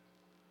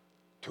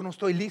 Yo no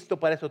estoy listo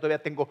para eso,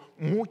 todavía tengo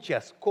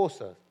muchas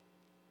cosas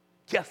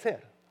que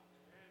hacer.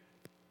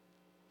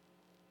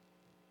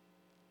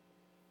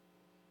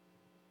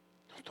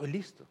 No estoy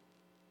listo.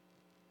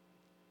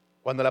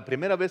 Cuando la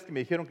primera vez que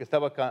me dijeron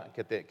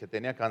que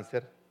tenía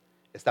cáncer,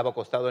 estaba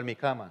acostado en mi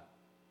cama.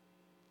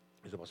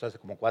 Eso pasó hace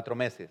como 4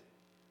 meses.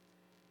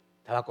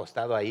 Estaba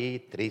acostado ahí,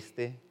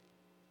 triste.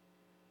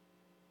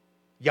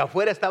 Y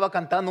afuera estaba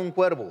cantando un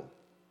cuervo.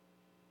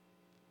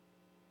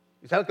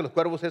 Y saben que los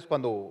cuervos es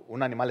cuando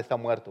un animal está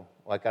muerto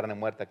o hay carne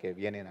muerta que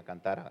vienen a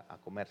cantar a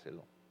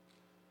comérselo.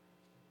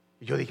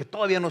 Y yo dije,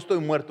 todavía no estoy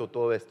muerto,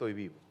 todavía estoy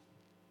vivo.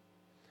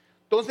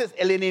 Entonces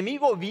el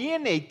enemigo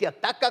viene y te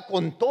ataca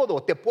con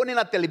todo. Te pone en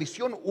la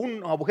televisión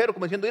un agujero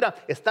como diciendo, mira,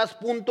 estás a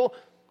punto,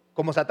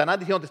 como Satanás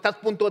diciendo, estás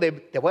a punto de,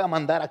 te voy a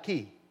mandar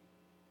aquí.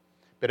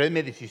 Pero es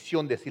mi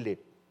decisión decirle,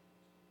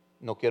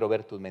 no quiero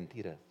ver tus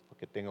mentiras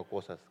porque tengo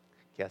cosas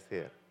que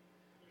hacer.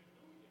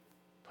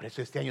 Por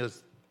eso este año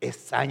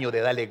es año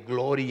de darle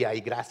gloria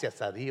y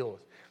gracias a Dios.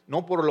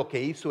 No por lo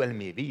que hizo en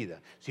mi vida,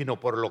 sino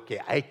por lo que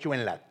ha hecho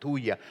en la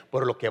tuya,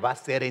 por lo que va a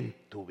hacer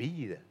en tu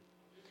vida.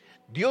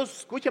 Dios,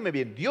 escúchame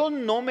bien, Dios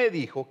no me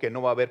dijo que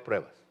no va a haber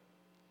pruebas.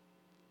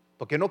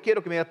 Porque no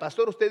quiero que me diga,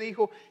 pastor, usted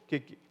dijo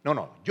que...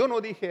 No, yo no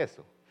dije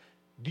eso.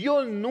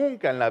 Dios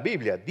nunca en la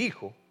Biblia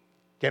dijo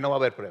que no va a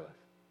haber pruebas.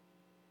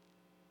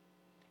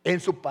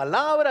 En su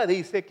palabra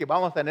dice que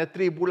vamos a tener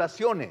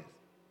tribulaciones,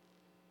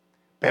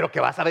 pero que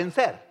vas a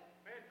vencer,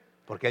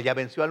 porque Él ya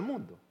venció al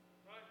mundo.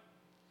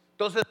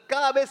 Entonces,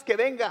 cada vez que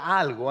venga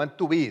algo en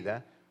tu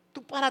vida,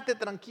 tú párate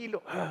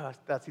tranquilo.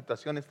 Esta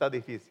situación está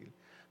difícil,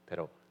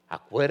 pero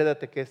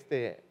acuérdate que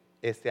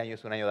este año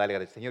es un año de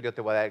alegría. Señor, yo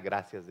te voy a dar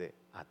gracias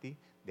a ti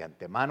de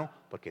antemano,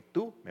 porque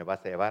tú me vas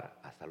a llevar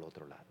hasta el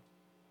otro lado.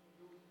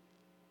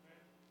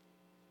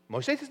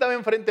 Moisés estaba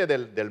enfrente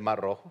del Mar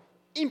Rojo,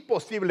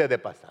 imposible de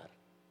pasar.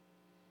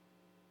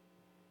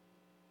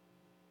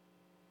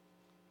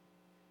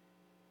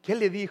 ¿Qué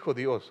le dijo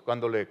Dios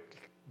cuando le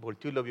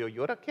volteó y lo vio? ¿Y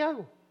ahora qué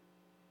hago?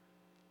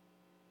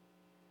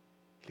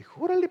 Le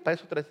dijo, órale, para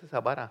eso traes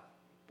esa vara,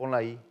 ponla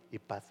ahí y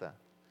pasa.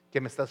 ¿Qué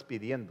me estás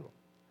pidiendo?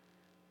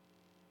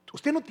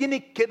 Usted no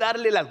tiene que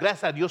darle las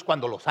gracias a Dios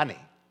cuando lo sane.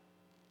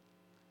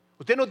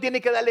 Usted no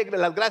tiene que darle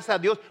las gracias a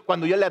Dios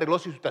cuando ya le arregló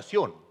su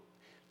situación.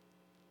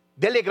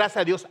 Dele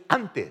gracias a Dios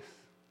antes,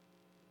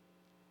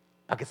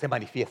 para que se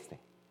manifieste.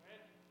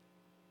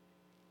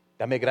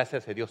 Dame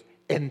gracias a Dios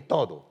en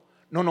todo.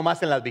 No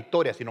nomás en las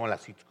victorias, sino en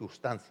las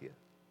circunstancias.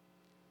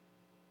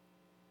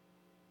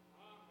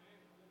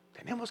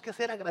 Tenemos que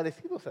ser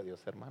agradecidos a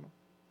Dios, hermano.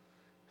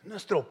 Es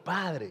nuestro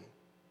Padre.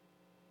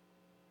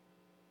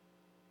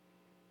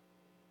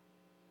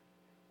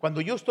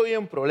 Cuando yo estoy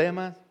en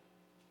problemas,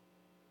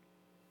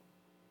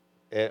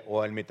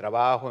 o en mi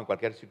trabajo, en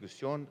cualquier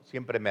situación,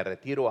 siempre me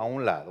retiro a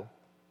un lado.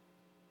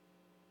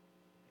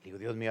 Digo,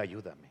 Dios mío,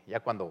 ayúdame. Ya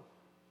cuando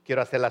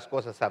quiero hacer las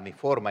cosas a mi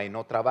forma y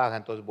no trabaja,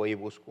 entonces voy y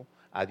busco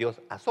a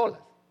Dios a solas.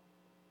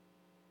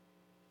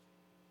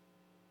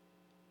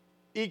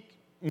 Y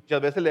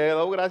muchas veces le he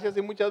dado gracias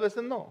y muchas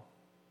veces no.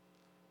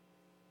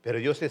 Pero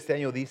Dios este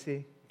año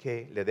dice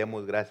que le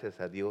demos gracias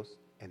a Dios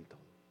en todo.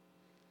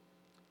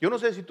 Yo no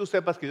sé si tú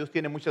sepas que Dios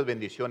tiene muchas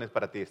bendiciones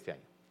para ti este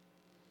año.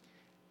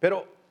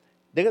 Pero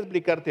déjame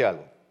explicarte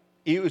algo.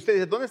 Y usted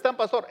dice, ¿dónde están,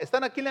 pastor?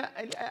 Están aquí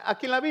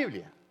en la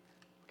Biblia.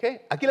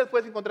 ¿Okay? Aquí las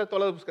puedes encontrar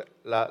todas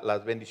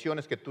las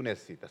bendiciones que tú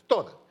necesitas,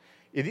 todas.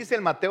 Y dice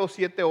en Mateo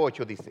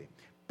 7:8, dice,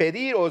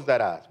 pedir os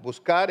darás,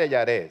 buscar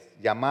hallaréis,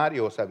 llamar y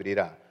os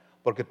abrirá.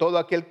 Porque todo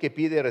aquel que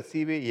pide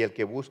recibe, y el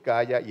que busca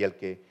halla, y el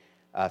que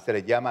se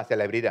le llama se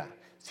le abrirá.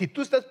 Si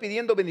tú estás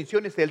pidiendo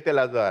bendiciones, Él te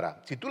las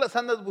dará. Si tú las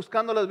andas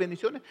buscando las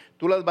bendiciones,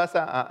 tú las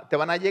te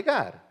van a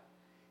llegar.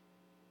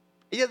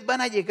 Ellas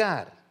van a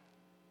llegar.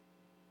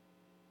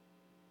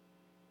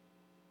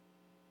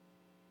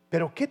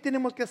 Pero ¿qué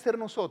tenemos que hacer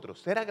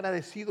nosotros? Ser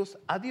agradecidos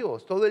a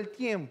Dios todo el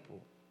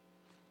tiempo.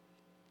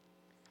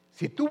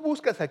 Si tú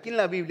buscas aquí en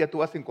la Biblia, tú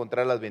vas a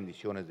encontrar las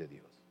bendiciones de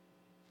Dios.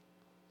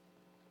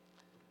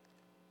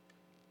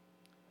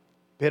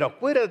 Pero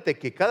acuérdate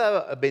que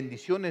cada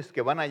bendición es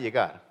que van a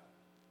llegar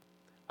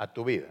a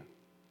tu vida.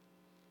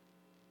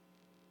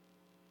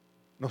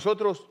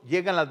 Nosotros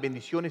llegan las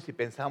bendiciones y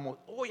pensamos,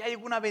 oh, ya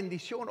llegó una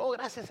bendición, oh,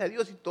 gracias a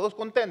Dios, y todos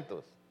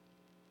contentos.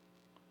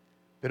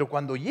 Pero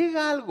cuando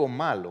llega algo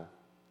malo,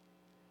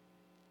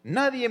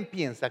 nadie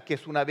piensa que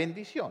es una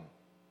bendición.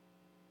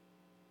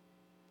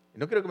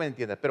 No quiero que me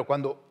entiendas, pero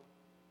cuando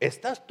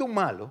estás tú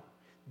malo,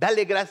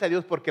 dale gracias a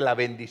Dios porque la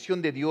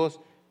bendición de Dios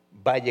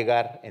va a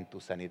llegar en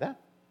tu sanidad,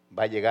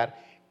 va a llegar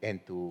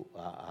en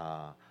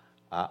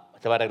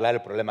se va a arreglar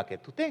el problema que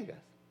tú tengas.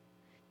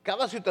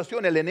 Cada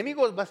situación, el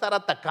enemigo va a estar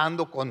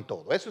atacando con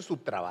todo, eso es su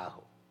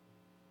trabajo.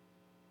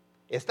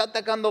 está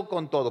atacando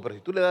con todo, pero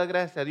si tú le das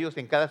gracias a Dios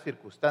en cada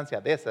circunstancia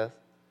de esas,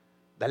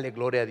 dale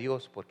gloria a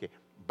Dios porque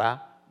va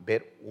a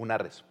haber una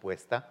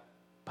respuesta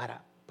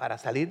para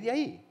salir de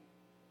ahí.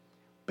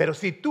 Pero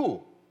si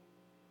tú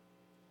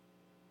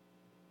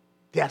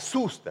te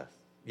asustas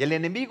y el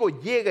enemigo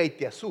llega y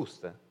te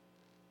asusta,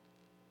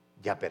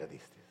 ya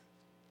perdiste.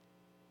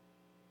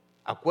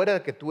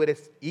 Acuérdate que tú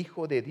eres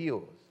hijo de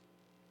Dios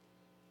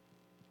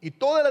y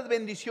todas las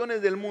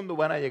bendiciones del mundo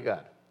van a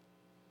llegar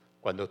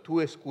cuando tú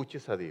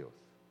escuches a Dios.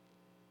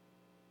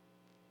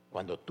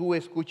 Cuando tú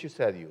escuches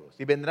a Dios,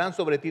 y vendrán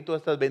sobre ti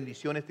todas estas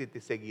bendiciones y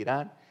te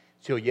seguirán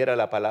si oyera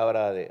la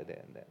palabra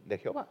de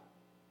Jehová.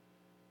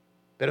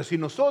 Pero si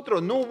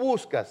nosotros no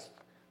buscas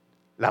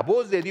la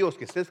voz de Dios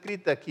que está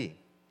escrita aquí,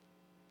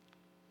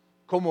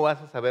 ¿cómo vas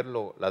a saber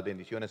las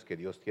bendiciones que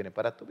Dios tiene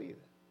para tu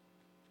vida?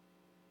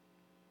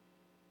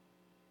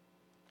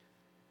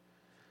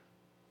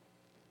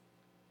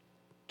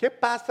 ¿Qué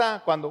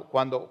pasa cuando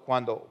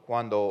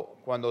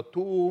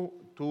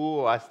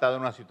tú has estado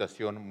en una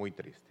situación muy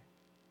triste?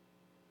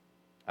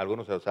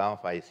 Algunos de los han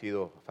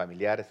fallecido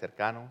familiares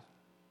cercanos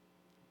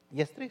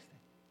y es triste.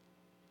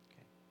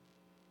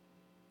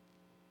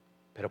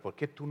 Pero ¿por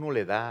qué tú no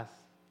le das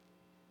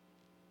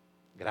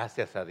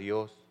gracias a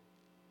Dios?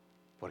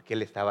 Porque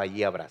Él estaba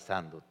allí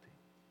abrazándote,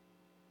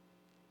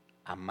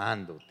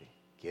 amándote,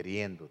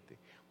 queriéndote.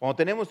 Cuando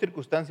tenemos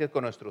circunstancias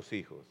con nuestros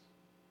hijos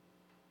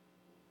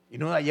y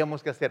no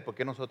hayamos qué hacer, ¿por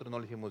qué nosotros no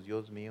le decimos,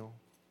 Dios mío,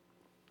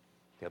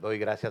 te doy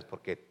gracias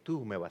porque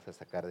tú me vas a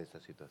sacar de esta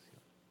situación?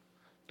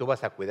 Tú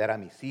vas a cuidar a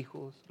mis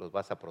hijos, los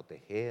vas a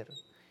proteger.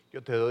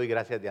 Yo te doy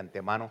gracias de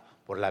antemano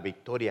por la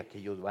victoria que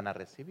ellos van a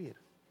recibir.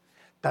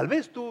 Tal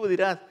vez tú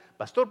dirás,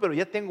 pastor, pero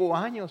ya tengo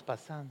años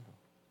pasando.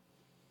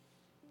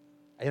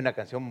 Hay una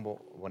canción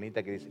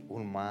bonita que dice,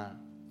 un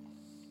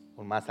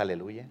más,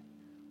 aleluya,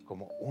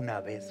 como una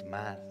vez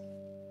más.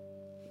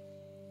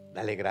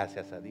 Dale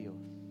gracias a Dios.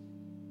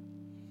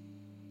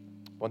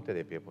 Ponte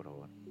de pie, por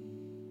favor.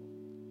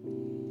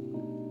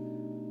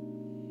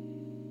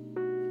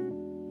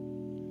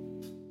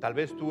 Tal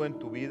vez tú en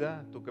tu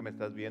vida, tú que me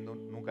estás viendo,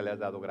 nunca le has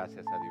dado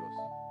gracias a Dios.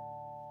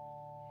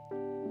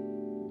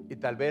 Y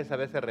tal vez a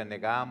veces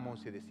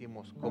renegamos y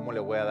decimos, ¿cómo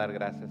le voy a dar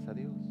gracias a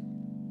Dios?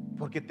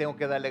 ¿Por qué tengo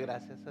que darle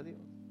gracias a Dios?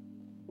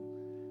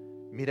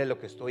 Mira lo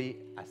que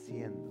estoy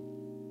haciendo.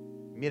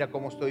 Mira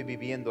cómo estoy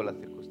viviendo las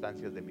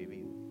circunstancias de mi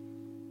vida.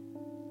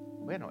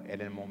 Bueno,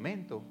 en el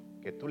momento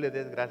que tú le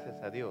des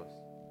gracias a Dios,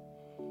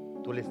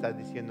 tú le estás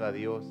diciendo a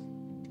Dios,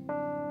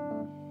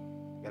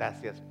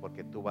 gracias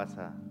porque tú vas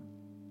a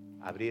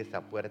abrir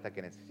esa puerta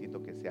que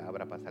necesito que se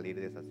abra para salir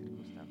de esa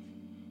circunstancia.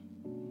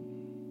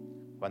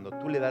 Cuando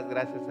tú le das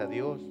gracias a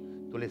Dios,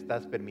 tú le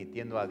estás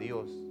permitiendo a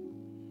Dios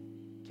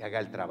que haga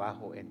el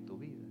trabajo en tu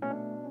vida.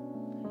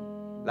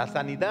 La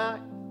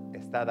sanidad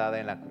está dada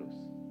en la cruz.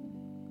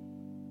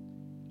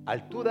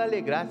 Al tú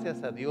darle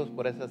gracias a Dios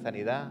por esa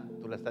sanidad,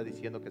 tú le estás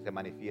diciendo que se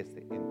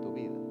manifieste en tu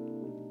vida.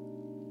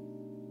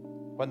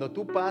 Cuando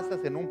tú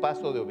pasas en un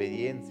paso de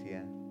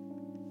obediencia,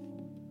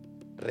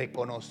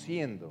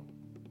 reconociendo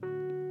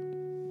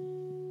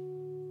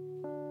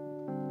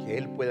que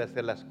Él puede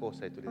hacer las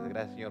cosas, y tú dices,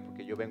 gracias Señor,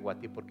 porque yo vengo a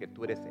ti, porque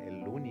tú eres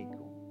el único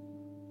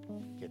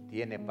que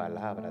tiene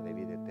palabra de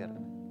vida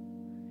eterna.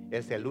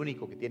 Es el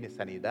único que tiene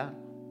sanidad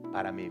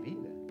para mi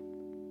vida.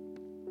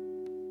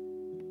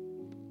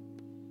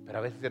 Pero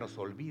a veces se nos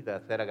olvida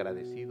ser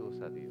agradecidos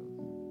a Dios.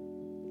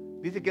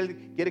 Dice que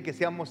Él quiere que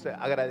seamos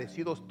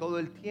agradecidos todo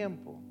el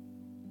tiempo.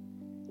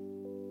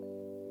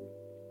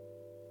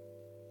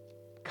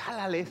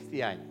 Cálale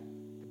este año.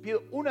 Te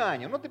pido un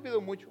año, no te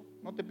pido mucho,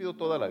 no te pido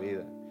toda la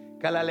vida.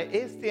 Cálale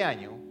este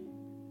año.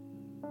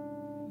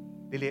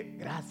 Dile,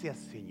 gracias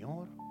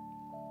Señor,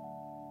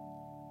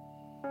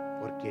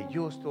 porque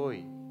yo estoy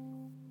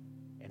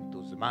en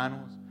tus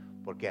manos,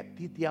 porque a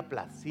ti te ha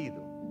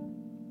placido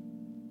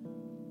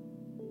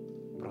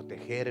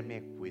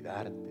protegerme,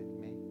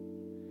 cuidarme,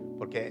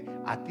 porque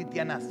a ti te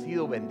ha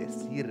nacido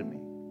bendecirme.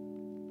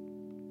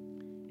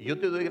 Y yo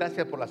te doy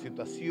gracias por las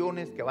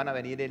situaciones que van a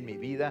venir en mi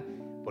vida,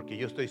 porque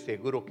yo estoy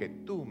seguro que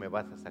tú me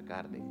vas a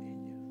sacar de ellas.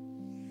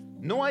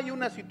 No hay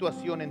una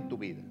situación en tu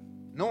vida,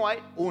 no hay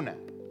una.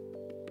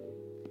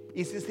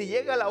 Y si se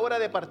llega la hora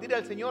de partir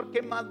al Señor,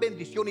 qué más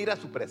bendición ir a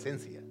su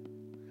presencia,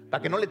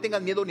 para que no le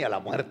tengas miedo ni a la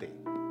muerte.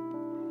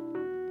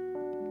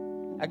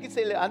 Aquí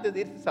antes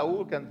de irse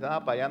Saúl, que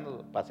andaba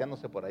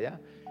paseándose por allá,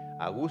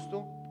 a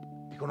gusto,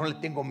 dijo, no le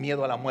tengo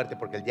miedo a la muerte,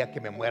 porque el día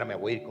que me muera me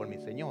voy a ir con mi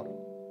Señor.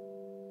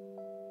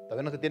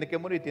 Todavía no se tiene que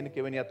morir, tiene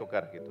que venir a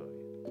tocar aquí todavía.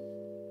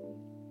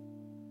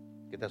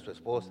 Aquí está su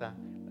esposa,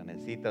 la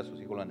necesita, sus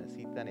hijos la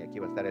necesitan, y aquí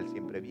va a estar él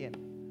siempre bien.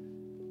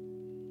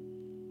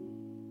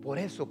 Por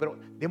eso, pero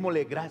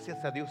démosle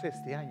gracias a Dios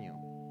este año.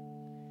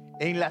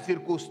 En la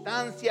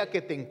circunstancia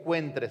que te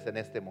encuentres en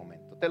este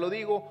momento. Te lo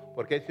digo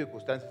porque hay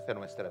circunstancias en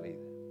nuestra vida.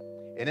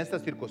 En esta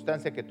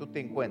circunstancia que tú te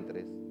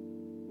encuentres,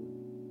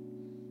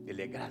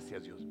 dile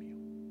gracias Dios mío,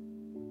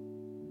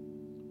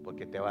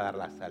 porque te va a dar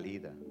la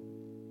salida.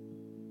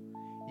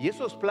 Y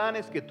esos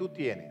planes que tú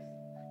tienes,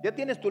 Ya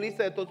tienes tu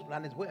lista de todos tus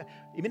planes.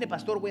 Y viene,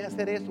 pastor, voy a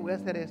hacer esto, voy a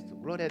hacer esto.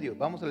 Gloria a Dios.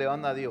 Vamos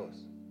elevando a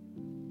Dios.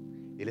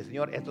 Dile,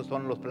 Señor, estos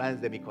son los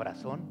planes de mi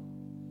corazón.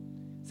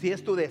 Si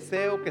es tu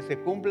deseo que se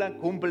cumplan,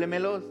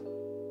 cúmplemelos.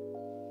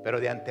 Pero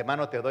de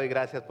antemano te doy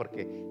gracias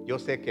porque yo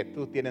sé que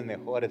tú tienes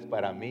mejores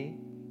para mí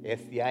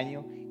este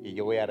año y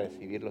yo voy a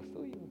recibir los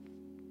tuyos.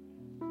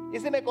 Y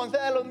si me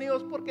conceda los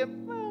míos porque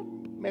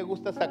me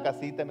gusta esa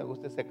casita, me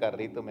gusta ese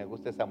carrito, me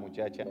gusta esa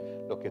muchacha,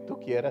 lo que tú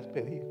quieras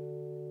pedir,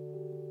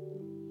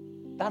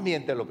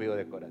 también te lo pido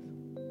de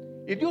corazón.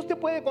 Y Dios te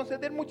puede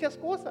conceder muchas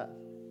cosas.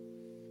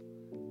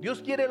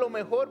 Dios quiere lo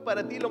mejor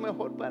para ti, lo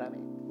mejor para mí.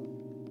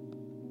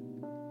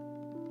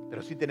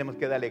 Pero sí tenemos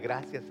que darle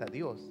gracias a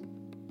Dios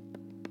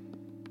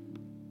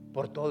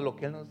por todo lo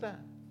que Él nos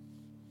da.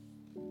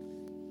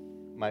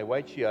 My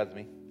wife, she asked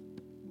me,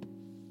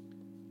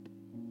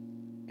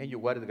 and you,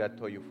 what did God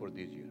told you for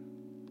this year?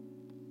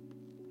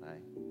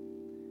 Right?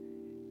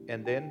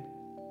 And then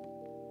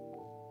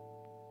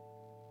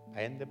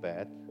I in the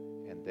bed,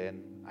 and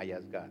then I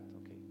asked God,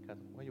 okay, God,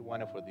 what you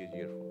wanted for this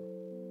year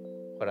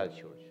for our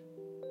church?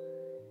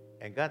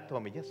 And God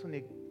told me, just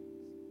only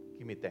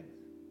give me thanks.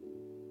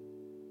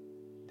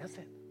 That's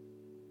it.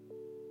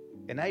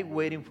 And I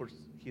waiting for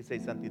He say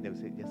something that will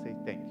say, just say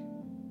thank you.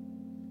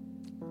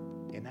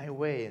 And I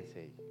wait and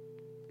say,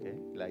 okay,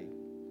 like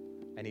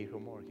I need her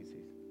more. He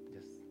says,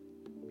 just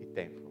be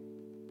thankful.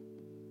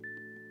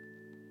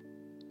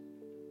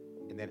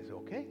 And then I say,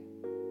 okay.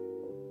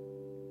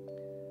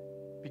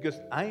 Because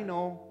I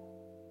know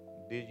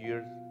this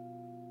year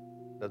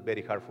that's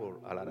very hard for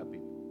a lot of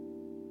people.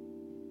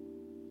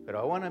 But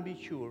I want to be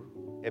sure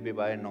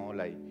everybody know,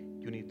 like,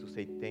 you need to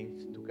say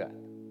thanks to God.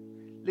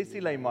 Let's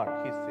see, like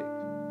Mark, he said,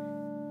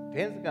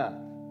 thanks God.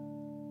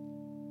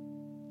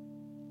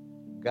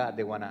 God,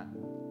 they want to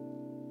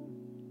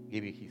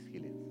give you his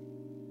healings.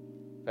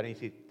 But he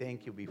said,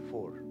 thank you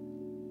before.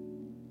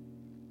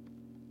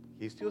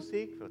 He's still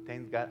sick, so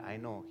thanks God, I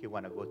know he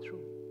want to go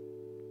through.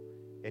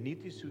 Any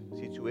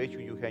situation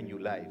you have in your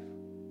life,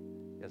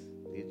 just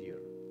this year.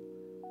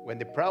 When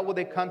the problem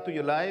they come to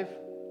your life,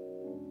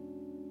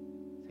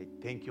 say,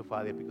 thank you,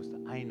 Father, because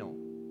I know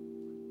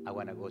I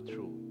want to go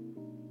through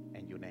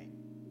in your name.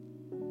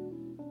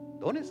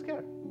 Don't be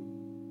scared.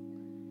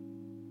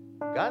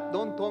 God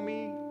don't tell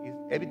me is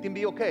everything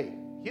be okay.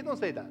 He don't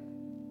say that.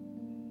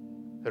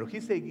 But he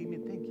say, give me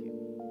thank you.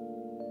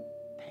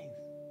 Thanks.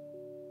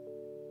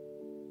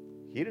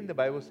 Here in the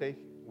Bible say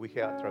we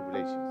have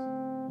tribulations.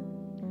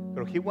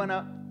 But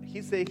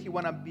he say he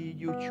wanna be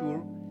you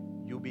sure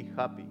you be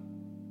happy.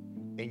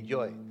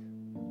 Enjoy it.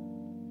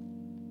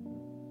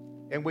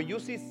 And when you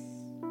see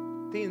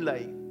things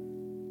like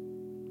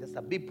there's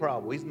a big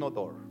problem, it's no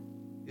door,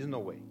 it's no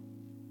way.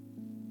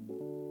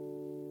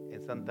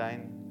 And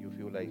sometimes you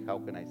feel like, how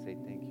can I say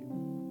thank you?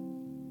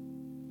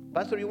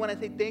 Pastor, you want to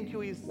say thank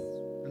you is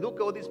look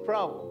at all this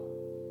problem.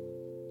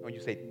 When you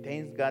say,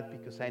 thanks God,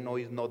 because I know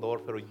it's no door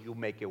for you,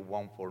 make it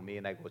one for me,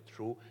 and I go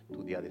through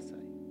to the other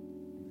side.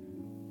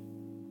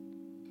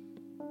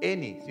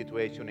 Any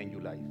situation in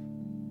your life.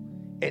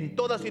 En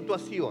toda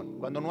situación,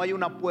 cuando no hay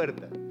una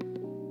puerta,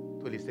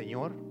 tú dices,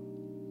 Señor,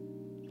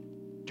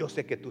 yo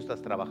sé que tú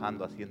estás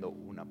trabajando haciendo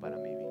una para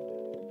mi vida.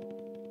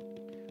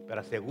 Pero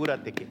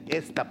asegúrate que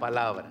esta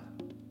palabra,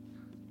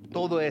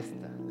 todo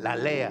esta, la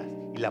leas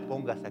y la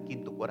pongas aquí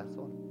en tu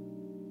corazón.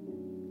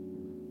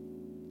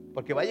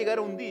 Porque va a llegar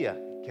un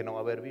día que no va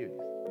a haber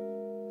Biblias.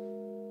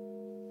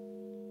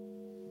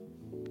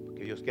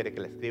 Porque Dios quiere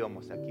que la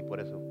escribamos aquí, por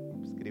eso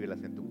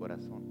escríbelas en tu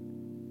corazón.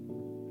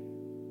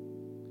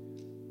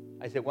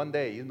 I said, one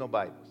day, there's no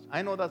Bibles.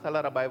 I know there's a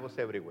lot of Bibles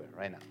everywhere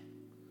right now.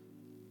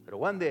 But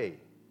one day,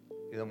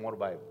 there's no more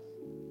Bibles.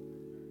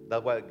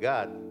 That's why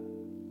God,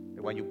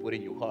 the one you put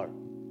in your heart,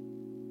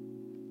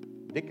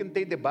 they can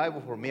take the Bible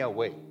from me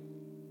away.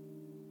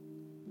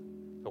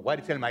 So what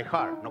is in my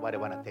heart? Nobody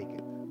want to take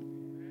it.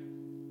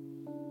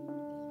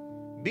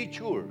 Be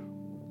sure.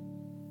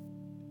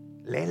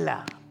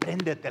 Léela,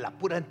 préndetela,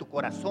 pura en tu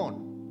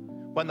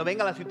corazón. Cuando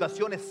vengan las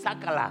situaciones,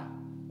 sácala.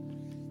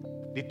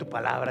 Di tu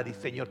palabra, di,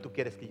 Señor, tú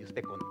quieres que yo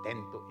esté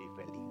contento y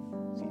feliz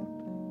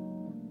siempre.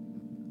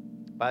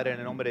 Padre, en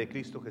el nombre de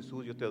Cristo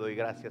Jesús, yo te doy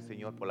gracias,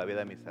 Señor, por la vida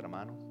de mis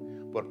hermanos,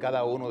 por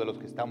cada uno de los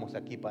que estamos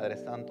aquí, Padre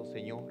Santo,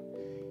 Señor.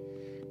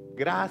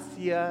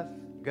 Gracias,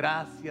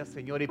 gracias,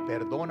 Señor, y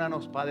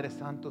perdónanos, Padre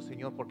Santo,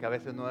 Señor, porque a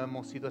veces no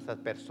hemos sido esas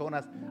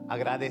personas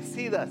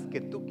agradecidas que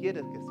tú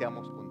quieres que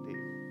seamos contigo.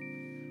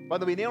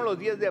 Cuando vinieron los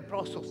 10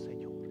 leprosos,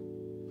 Señor,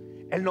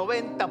 el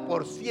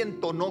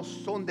 90% no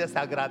son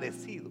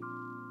desagradecidos.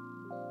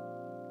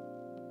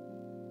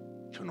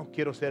 Yo no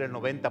quiero ser el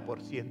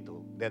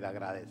 90%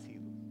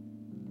 desagradecido.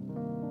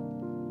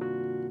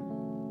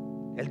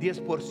 El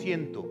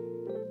 10%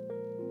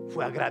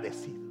 fue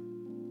agradecido.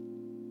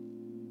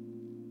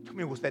 Yo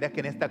me gustaría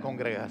que en esta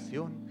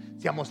congregación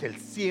seamos el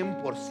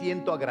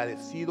 100%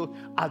 agradecidos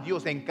a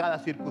Dios en cada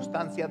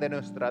circunstancia de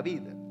nuestra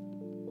vida.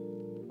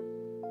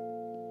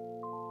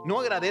 No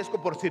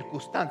agradezco por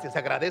circunstancias,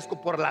 agradezco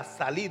por la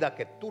salida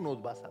que tú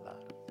nos vas a dar,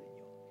 Señor.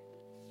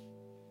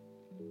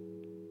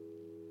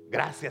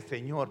 Gracias,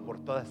 Señor,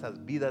 por todas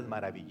esas vidas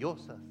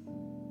maravillosas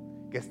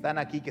que están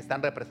aquí, que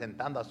están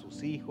representando a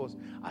sus hijos,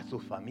 a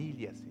sus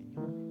familias,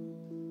 Señor.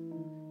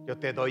 Yo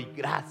te doy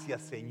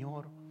gracias,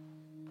 Señor,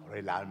 por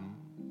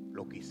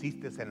lo que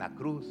hiciste en la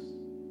cruz,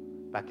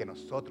 para que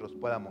nosotros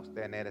podamos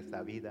tener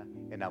esa vida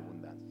en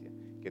abundancia.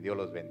 Que Dios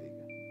los bendiga.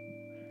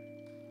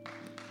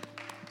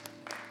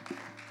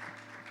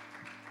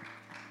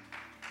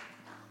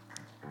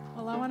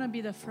 Well, I want to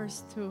be the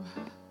first to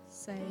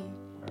say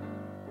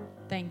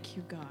thank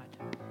you, God.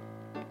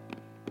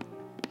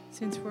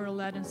 Since we're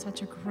led in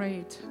such a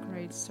great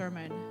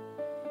sermon.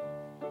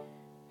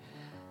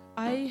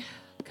 I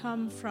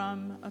come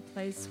from a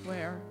place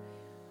where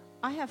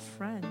I have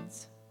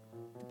friends.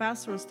 The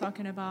pastor was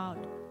talking about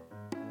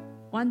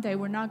one day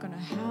we're not going to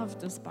have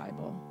this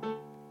Bible.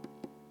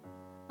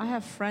 I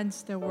have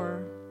friends that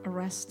were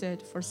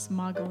arrested for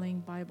smuggling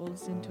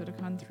Bibles into the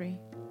country.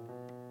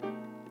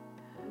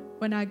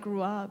 When I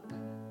grew up,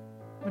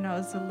 when I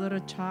was a little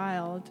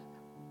child,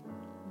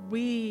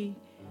 we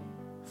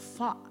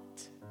fought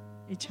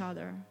each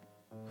other.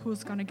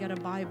 Who's going to get a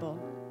Bible?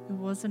 It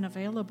wasn't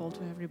available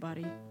to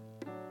everybody.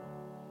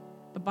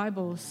 The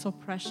Bible was so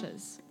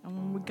precious.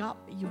 And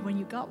when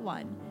you got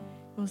one,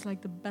 it was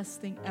like the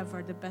best thing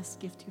ever, the best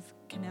gift you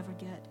can ever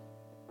get.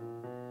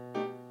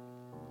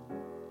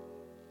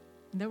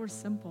 And they were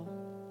simple.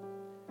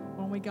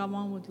 When we got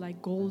one with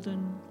like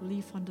golden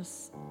leaf on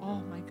this,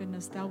 oh my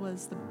goodness, that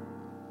was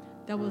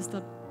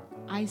the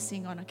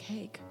icing on a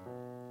cake.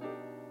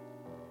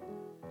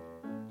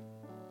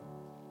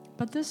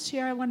 But this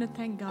year I want to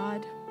thank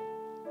God.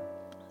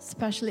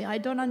 Especially, I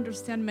don't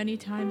understand many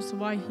times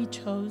why He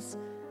chose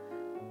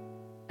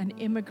an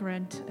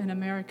immigrant in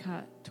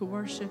America to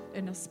worship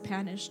in a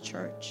Spanish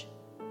church.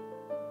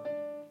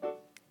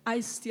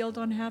 I still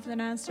don't have an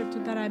answer to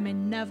that. I may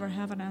never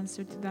have an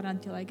answer to that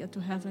until I get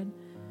to heaven.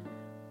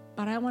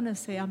 But I want to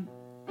say I'm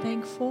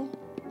thankful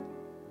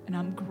and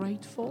I'm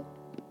grateful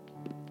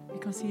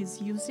because He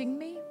is using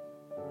me.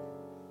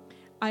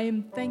 I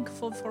am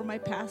thankful for my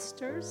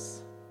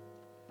pastors,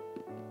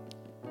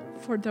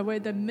 for the way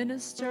they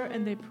minister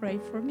and they pray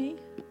for me.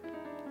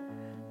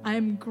 I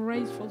am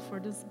grateful for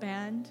this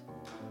band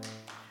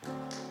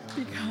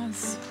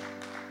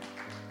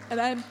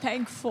and I'm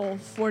thankful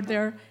for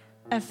their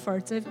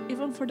efforts.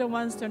 Even for the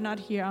ones that are not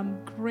here,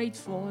 I'm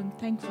grateful and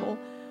thankful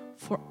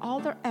for all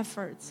their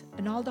efforts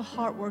and all the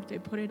hard work they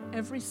put in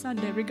every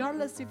Sunday,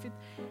 regardless if it's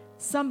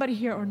somebody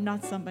here or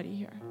not somebody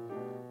here.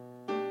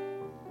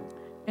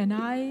 And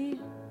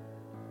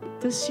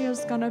this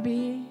year's gonna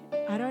be,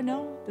 I don't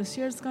know, this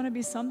year's gonna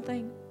be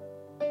something.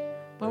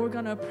 But we're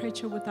gonna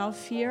approach it without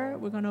fear.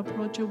 We're gonna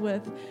approach it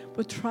with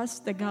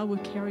trust that God will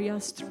carry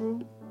us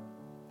through.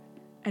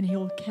 And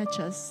He'll catch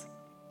us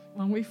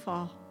when we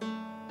fall.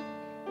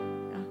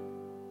 Yeah.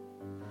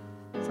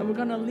 So we're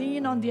gonna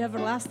lean on the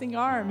everlasting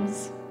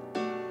arms.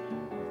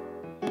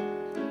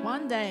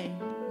 One day,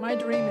 my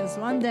dream is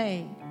one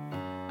day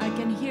I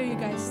can hear you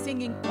guys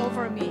singing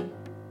over me,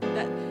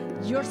 that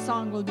your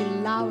song will be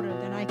louder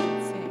than I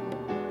can sing.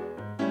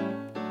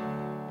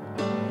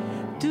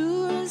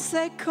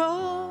 Dulce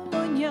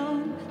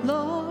comunión,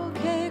 lo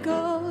que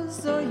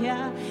gozo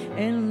ya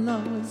en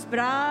los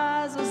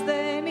brazos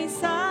de mi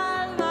Salvador.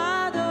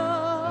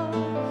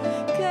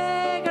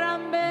 Qué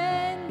gran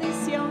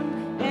bendición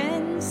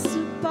en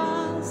su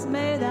paz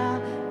me da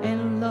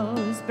en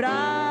los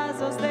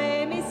brazos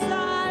de mi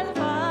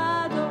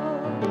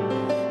Salvador.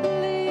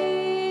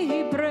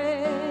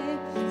 Libre,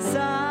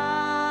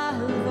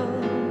 salvo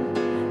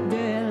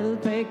del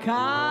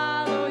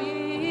pecado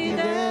y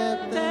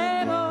del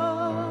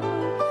temor.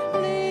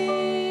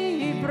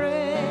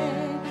 Libre,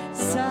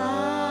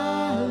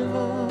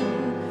 salvo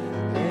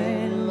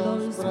en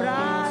los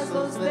brazos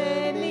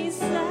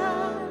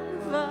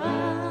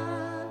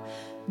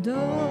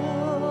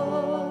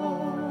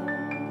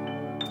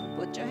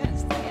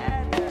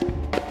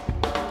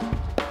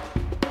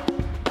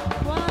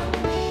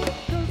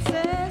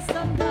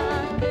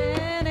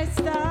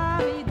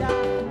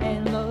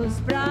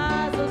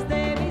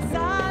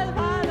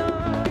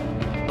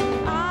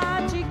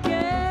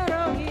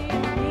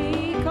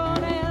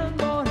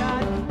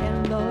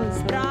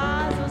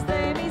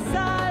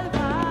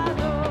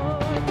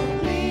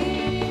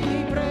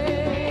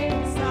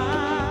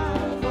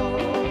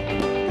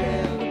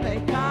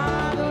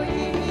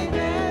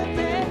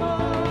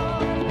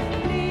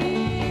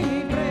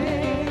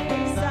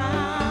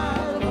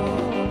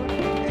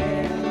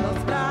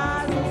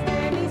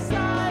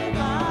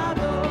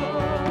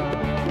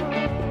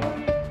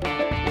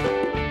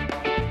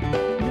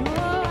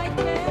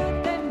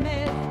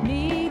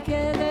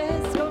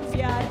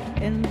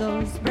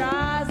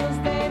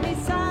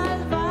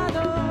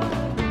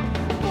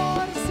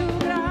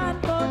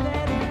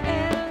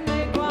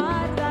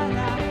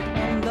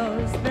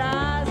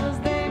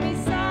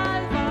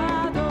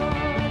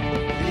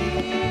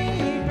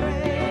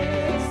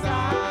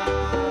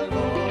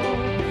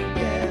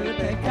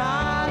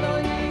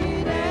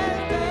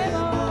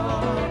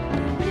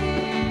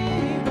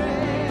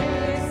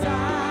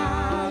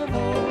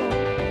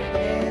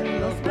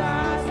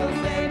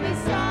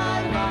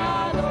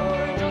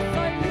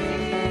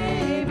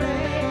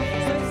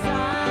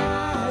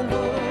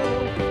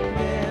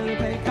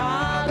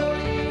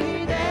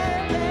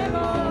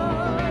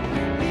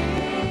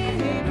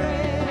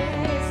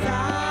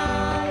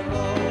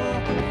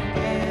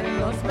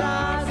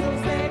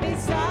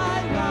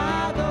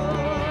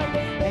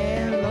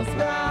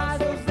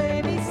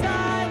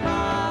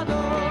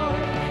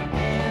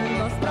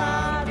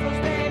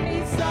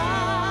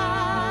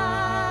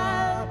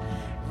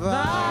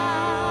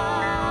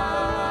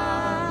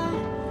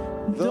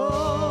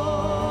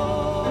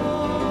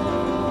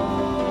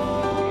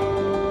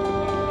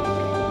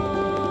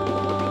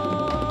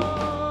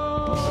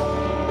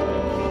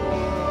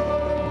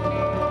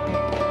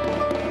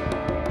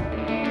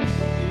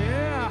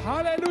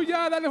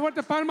Dale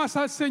fuerte palmas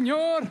al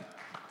Señor.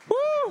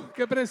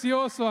 Qué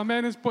precioso,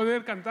 amén, es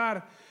poder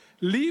cantar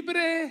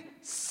libre,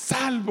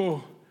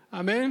 salvo,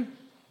 amén,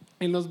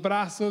 en los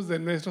brazos de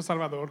nuestro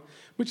Salvador.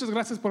 Muchas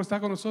gracias por estar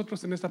con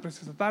nosotros en esta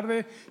preciosa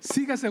tarde.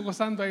 Sígase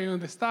gozando ahí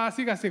donde está,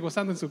 sígase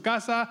gozando en su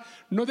casa.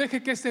 No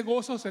deje que ese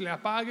gozo se le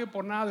apague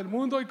por nada del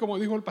mundo. Y como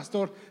dijo el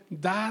pastor,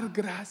 dar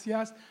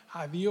gracias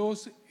a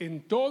Dios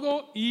en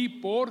todo y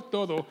por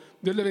todo.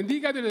 Dios le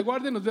bendiga, Dios le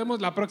guarde. Nos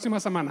vemos la próxima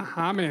semana.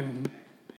 Amén.